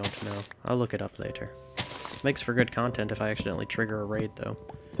 I don't know. I'll look it up later. Makes for good content if I accidentally trigger a raid, though.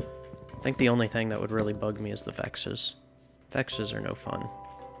 I think the only thing that would really bug me is the vexes. Vexes are no fun.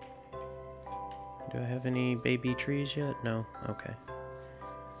 Do I have any baby trees yet? No? Okay.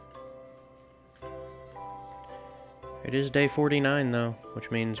 It is day 49, though, which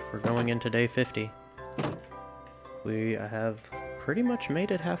means we're going into day 50. We have pretty much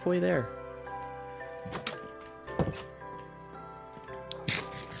made it halfway there.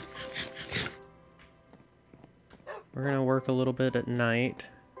 We're gonna work a little bit at night.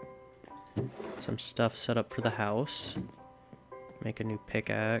 Some stuff set up for the house. Make a new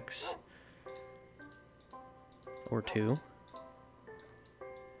pickaxe. Or two.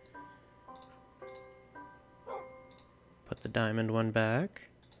 Put the diamond one back.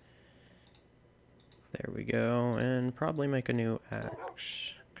 There we go. And probably make a new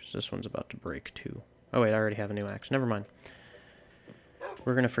axe. Because this one's about to break too. Oh wait, I already have a new axe. Never mind.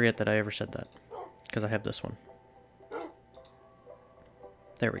 We're gonna forget that I ever said that. Because I have this one.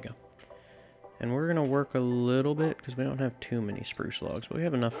 There we go. And we're gonna work a little bit, because we don't have too many spruce logs, but we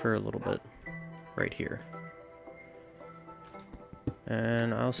have enough for a little bit right here.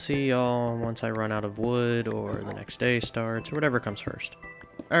 And I'll see y'all once I run out of wood, or the next day starts, or whatever comes first.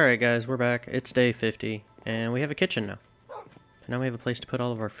 Alright guys, we're back. It's day 50, and we have a kitchen now. Now we have a place to put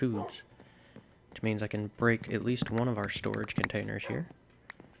all of our foods. Which means I can break at least one of our storage containers here.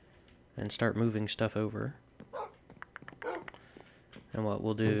 And start moving stuff over. And what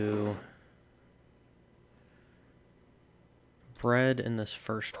we'll do... bread in this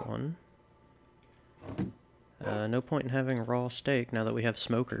first one. No point in having raw steak now that we have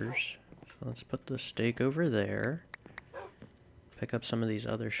smokers. So let's put the steak over there. Pick up some of these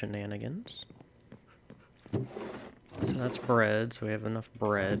other shenanigans. So that's bread, so we have enough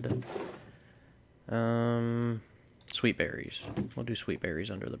bread. Sweet berries. We'll do sweet berries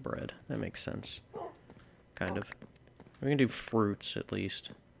under the bread. That makes sense. Kind of. We can do fruits at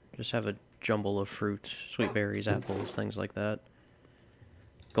least. Just have a jumble of fruits. Sweet berries, apples, things like that.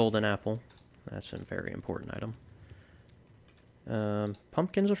 Golden apple. That's a very important item.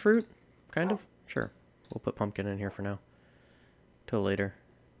 Pumpkin's a fruit? Kind of? Sure. We'll put pumpkin in here for now. Till later.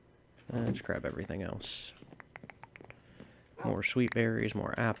 Let's grab everything else. More sweet berries,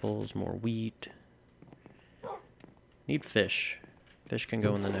 more apples, more wheat. Need fish. Fish can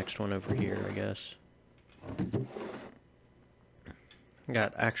go in the next one over here, I guess.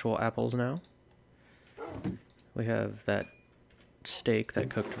 Got actual apples now. We have that steak that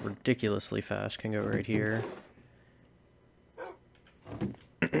cooked ridiculously fast, can go right here.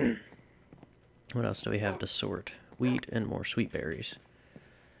 What else do we have to sort? Wheat and more sweet berries.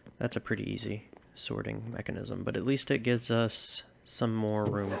 That's a pretty easy sorting mechanism, but at least it gives us some more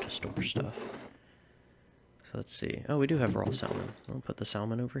room to store stuff. So let's see. Oh, we do have raw salmon. I'll put the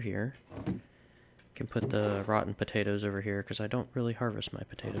salmon over here. Can put the rotten potatoes over here because I don't really harvest my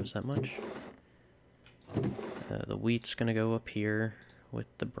potatoes that much. The wheat's gonna go up here with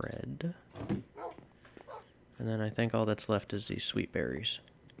the bread. And then I think all that's left is these sweet berries,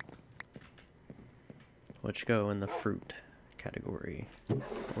 which go in the fruit category,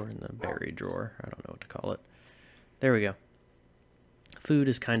 or in the berry drawer. I don't know what to call it. There we go. Food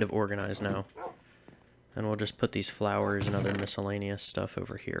is kind of organized now. And we'll just put these flowers and other miscellaneous stuff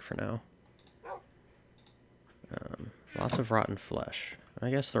over here for now. Lots of rotten flesh.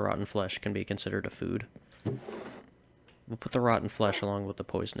 I guess the rotten flesh can be considered a food. We'll put the rotten flesh along with the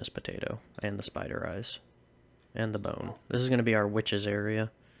poisonous potato, and the spider eyes, and the bone. This is going to be our witch's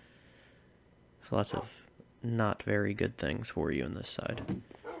area. So lots of not very good things for you on this side.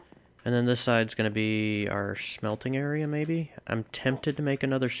 And then this side's going to be our smelting area, maybe? I'm tempted to make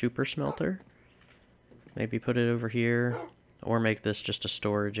another super smelter. Maybe put it over here, or make this just a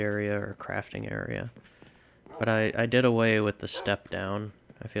storage area or crafting area. But I did away with the step down.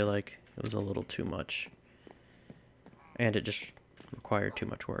 I feel like it was a little too much. And it just required too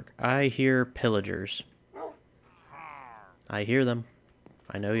much work. I hear pillagers. I hear them.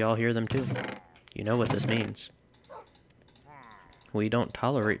 I know y'all hear them too. You know what this means. We don't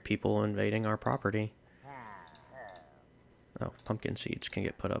tolerate people invading our property. Oh, pumpkin seeds can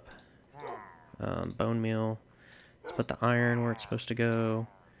get put up. Bone meal. Let's put the iron where it's supposed to go.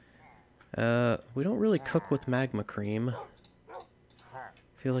 We don't really cook with magma cream.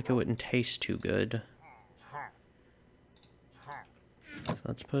 Feel like it wouldn't taste too good. So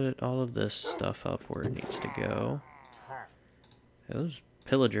let's put all of this stuff up where it needs to go. Those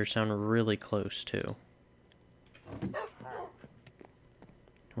pillagers sound really close, too.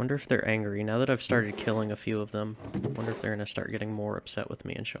 Wonder if they're angry. Now that I've started killing a few of them, wonder if they're going to start getting more upset with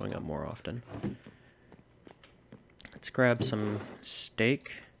me and showing up more often. Let's grab some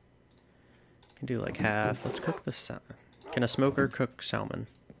steak. Can do like half. Let's cook the salmon. Can a smoker cook salmon?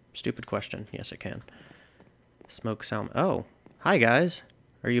 Stupid question. Yes, it can. Smoke salmon. Oh, hi guys.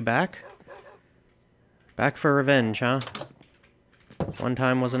 Are you back? Back for revenge, huh? One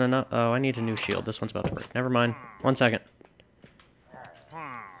time wasn't enough. Oh, I need a new shield. This one's about to break. Never mind. 1 second.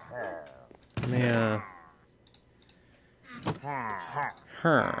 Let me,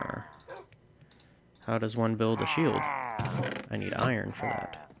 How does one build a shield? I need iron for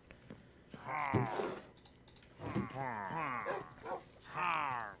that.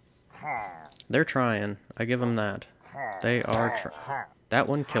 They're trying. I give them that. They are that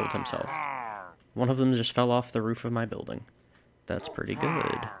one killed himself. One of them just fell off the roof of my building. That's pretty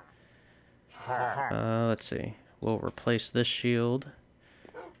good. Let's see. We'll replace this shield.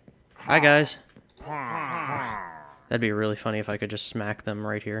 Hi, guys. That'd be really funny if I could just smack them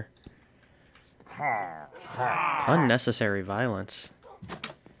right here. Unnecessary violence.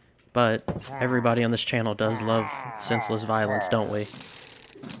 But everybody on this channel does love senseless violence, don't we?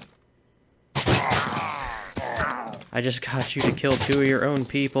 I just got you to kill 2 of your own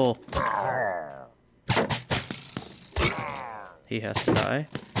people. He has to die.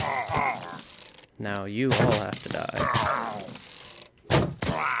 Now you all have to die.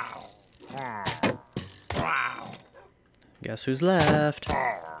 Guess who's left?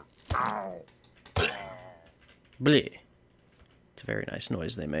 Bleh. It's a very nice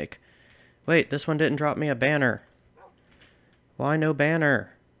noise they make. Wait, this one didn't drop me a banner. Why no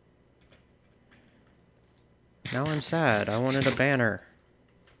banner? Now I'm sad. I wanted a banner.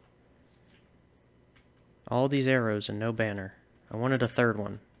 All these arrows and no banner. I wanted a third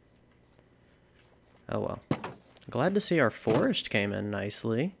one. Oh well. Glad to see our forest came in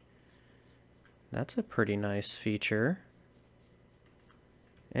nicely. That's a pretty nice feature.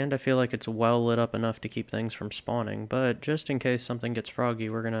 And I feel like it's well lit up enough to keep things from spawning, but just in case something gets froggy,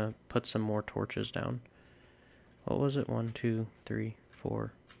 we're gonna put some more torches down. What was it? 1, 2, 3,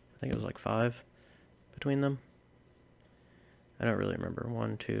 4. I think it was like 5 between them. I don't really remember.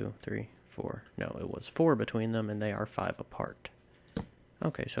 1, 2, 3, 4. No, it was 4 between them, and they are 5 apart.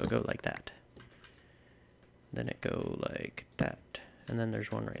 Okay, so it go like that. Then it go like that. And then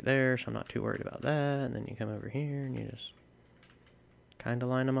there's one right there, so I'm not too worried about that. And then you come over here, and you just kind of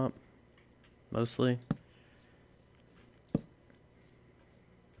line them up. Mostly.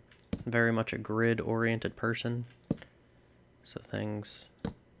 Very much a grid-oriented person. So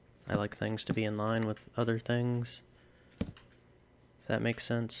I like things to be in line with other things. If that makes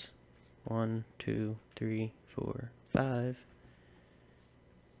sense. 1, 2, 3, 4, 5.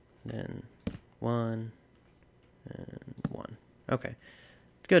 Then 1 and 1. Okay.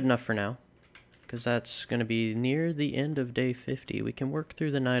 Good enough for now, because that's going to be near the end of day 50. We can work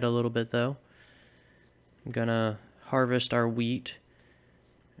through the night a little bit, though. I'm going to harvest our wheat,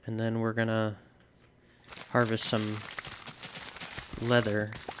 and then we're going to harvest some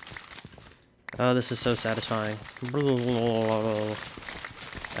leather. Oh, this is so satisfying.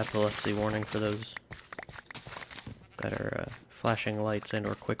 Epilepsy warning for those that are flashing lights and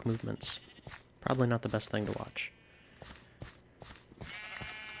or quick movements. Probably not the best thing to watch.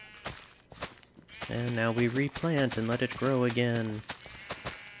 And now we replant and let it grow again.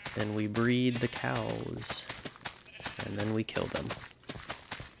 Then we breed the cows. And then we kill them.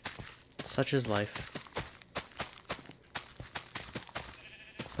 Such is life.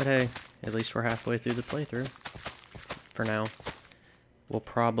 But hey, at least we're halfway through the playthrough. For now. We'll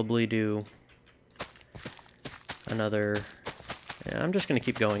probably do another... Yeah, I'm just going to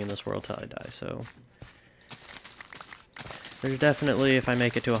keep going in this world till I die, so... There's definitely, if I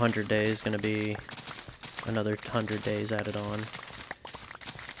make it to 100 days, going to be another 100 days added on.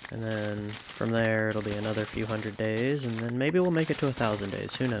 And then from there, it'll be another few hundred days, and then maybe we'll make it to 1,000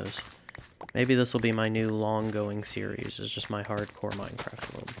 days, who knows. Maybe this will be my new long-going series, it's just my hardcore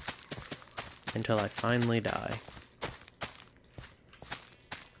Minecraft world. Until I finally die.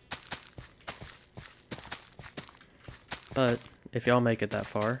 But if y'all make it that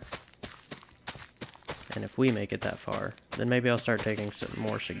far, and if we make it that far, Then maybe I'll start taking some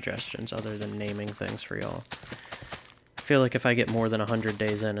more suggestions other than naming things for y'all. I feel like if I get more than 100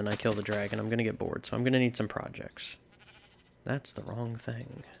 days in and I kill the dragon, I'm gonna get bored, so I'm gonna need some projects. That's the wrong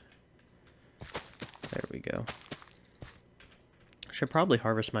thing. There we go. I should probably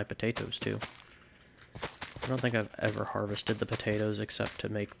harvest my potatoes too. I don't think I've ever harvested the potatoes except to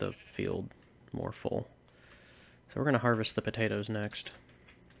make the field more full. So we're gonna harvest the potatoes next.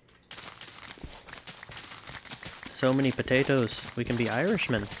 So many potatoes. We can be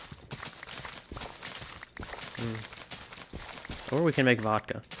Irishmen. Or we can make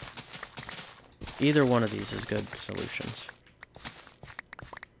vodka. Either one of these is good solutions.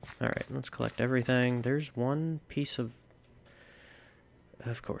 Alright, let's collect everything. There's one piece of...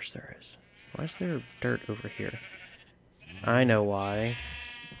 Of course there is. Why is there dirt over here? I know why.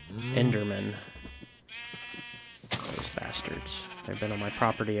 Endermen. Those bastards. They've been on my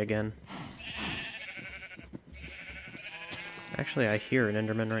property again. Actually, I hear an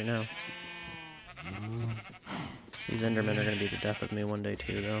enderman right now. These endermen are going to be the death of me one day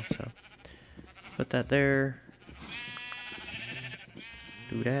too, though, so... Put that there.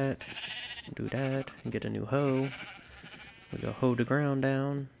 Do that. Do that. And get a new hoe. We go hoe the ground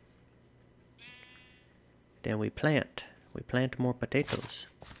down. Then we plant. We plant more potatoes.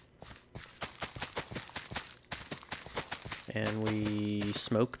 And we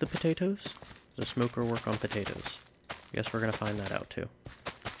smoke the potatoes? Does a smoker work on potatoes? I guess we're gonna find that out too.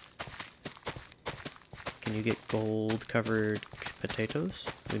 Can you get gold covered potatoes?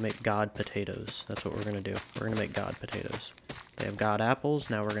 We make god potatoes. That's what we're gonna do. We're gonna make god potatoes. They have god apples,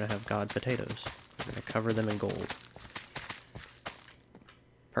 now we're gonna have god potatoes. We're gonna cover them in gold.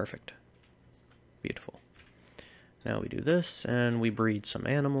 Perfect. Beautiful. Now we do this, and we breed some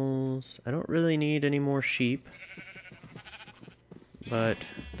animals. I don't really need any more sheep. But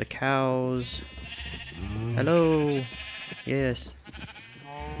the cows... Hello! Yes.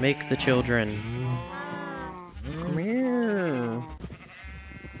 Make the children. Meow.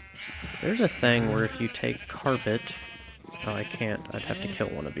 There's a thing where if you take carpet... Oh, I can't. I'd have to kill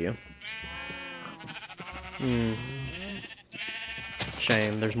one of you.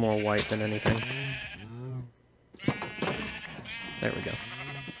 Shame. There's more white than anything. There we go.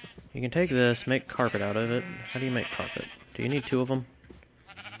 You can take this, make carpet out of it. How do you make carpet? Do you need two of them?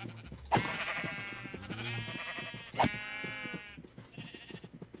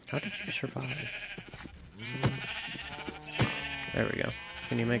 How did you survive? There we go.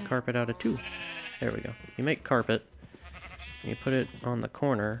 Can you make carpet out of two? There we go. You make carpet, and you put it on the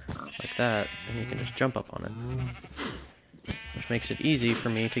corner, like that, and you can just jump up on it. Which makes it easy for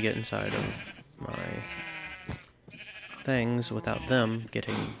me to get inside of my things without them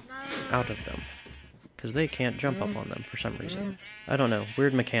getting out of them. Because they can't jump up on them for some reason. I don't know.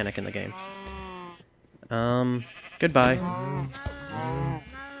 Weird mechanic in the game. Goodbye.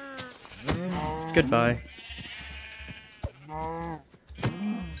 Goodbye.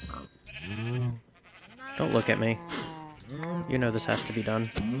 Don't look at me. You know this has to be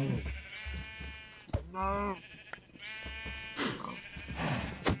done.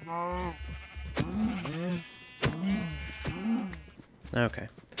 Okay.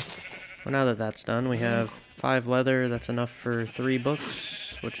 Well, now that that's done, we have 5 leather. That's enough for 3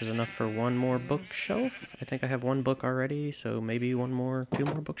 books, which is enough for 1 more bookshelf. I think I have 1 book already, so maybe 2 more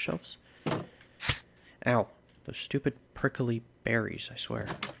bookshelves. Ow. Those stupid prickly berries, I swear.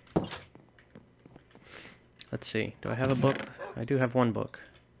 Let's see. Do I have a book? I do have 1 book.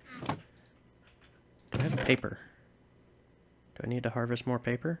 Do I have paper? Do I need to harvest more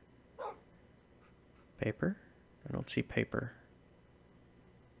paper? Paper? I don't see paper.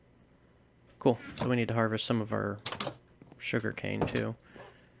 Cool. So we need to harvest some of our sugar cane too.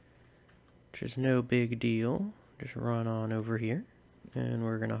 Which is no big deal. Just run on over here. And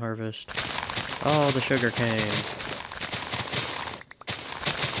we're gonna harvest all the sugar cane.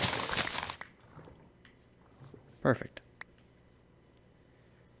 Perfect.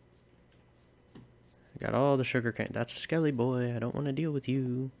 I got all the sugar cane. That's a skelly boy. I don't want to deal with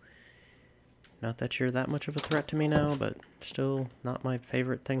you. Not that you're that much of a threat to me now, but still not my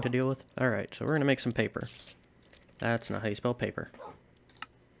favorite thing to deal with. Alright, so we're going to make some paper. That's not how you spell paper.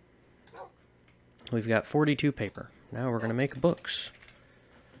 We've got 42 paper. Now we're going to make books.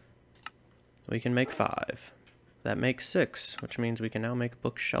 We can make 5. That makes 6, which means we can now make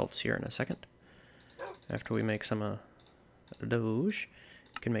bookshelves here in a second. After we make some of those,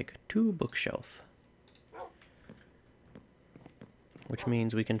 we can make 2 bookshelf. Which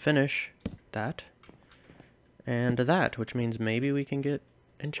means we can finish that and that, which means maybe we can get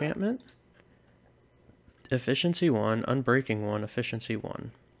enchantment. Efficiency 1, unbreaking 1, efficiency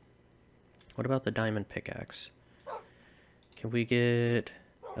 1. What about the diamond pickaxe? Can we get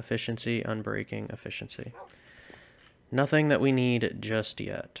efficiency, unbreaking, efficiency? Nothing that we need just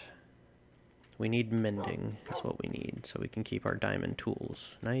yet. We need mending is what we need, so we can keep our diamond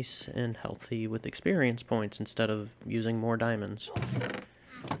tools nice and healthy with experience points instead of using more diamonds.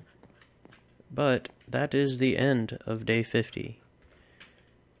 But that is the end of day 50.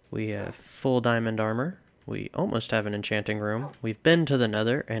 We have full diamond armor. We almost have an enchanting room. We've been to the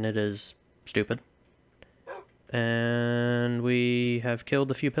Nether, and it is stupid. And we have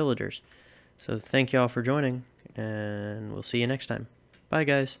killed a few pillagers. So thank y'all for joining, and we'll see you next time. Bye,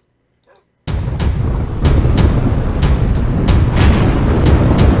 guys.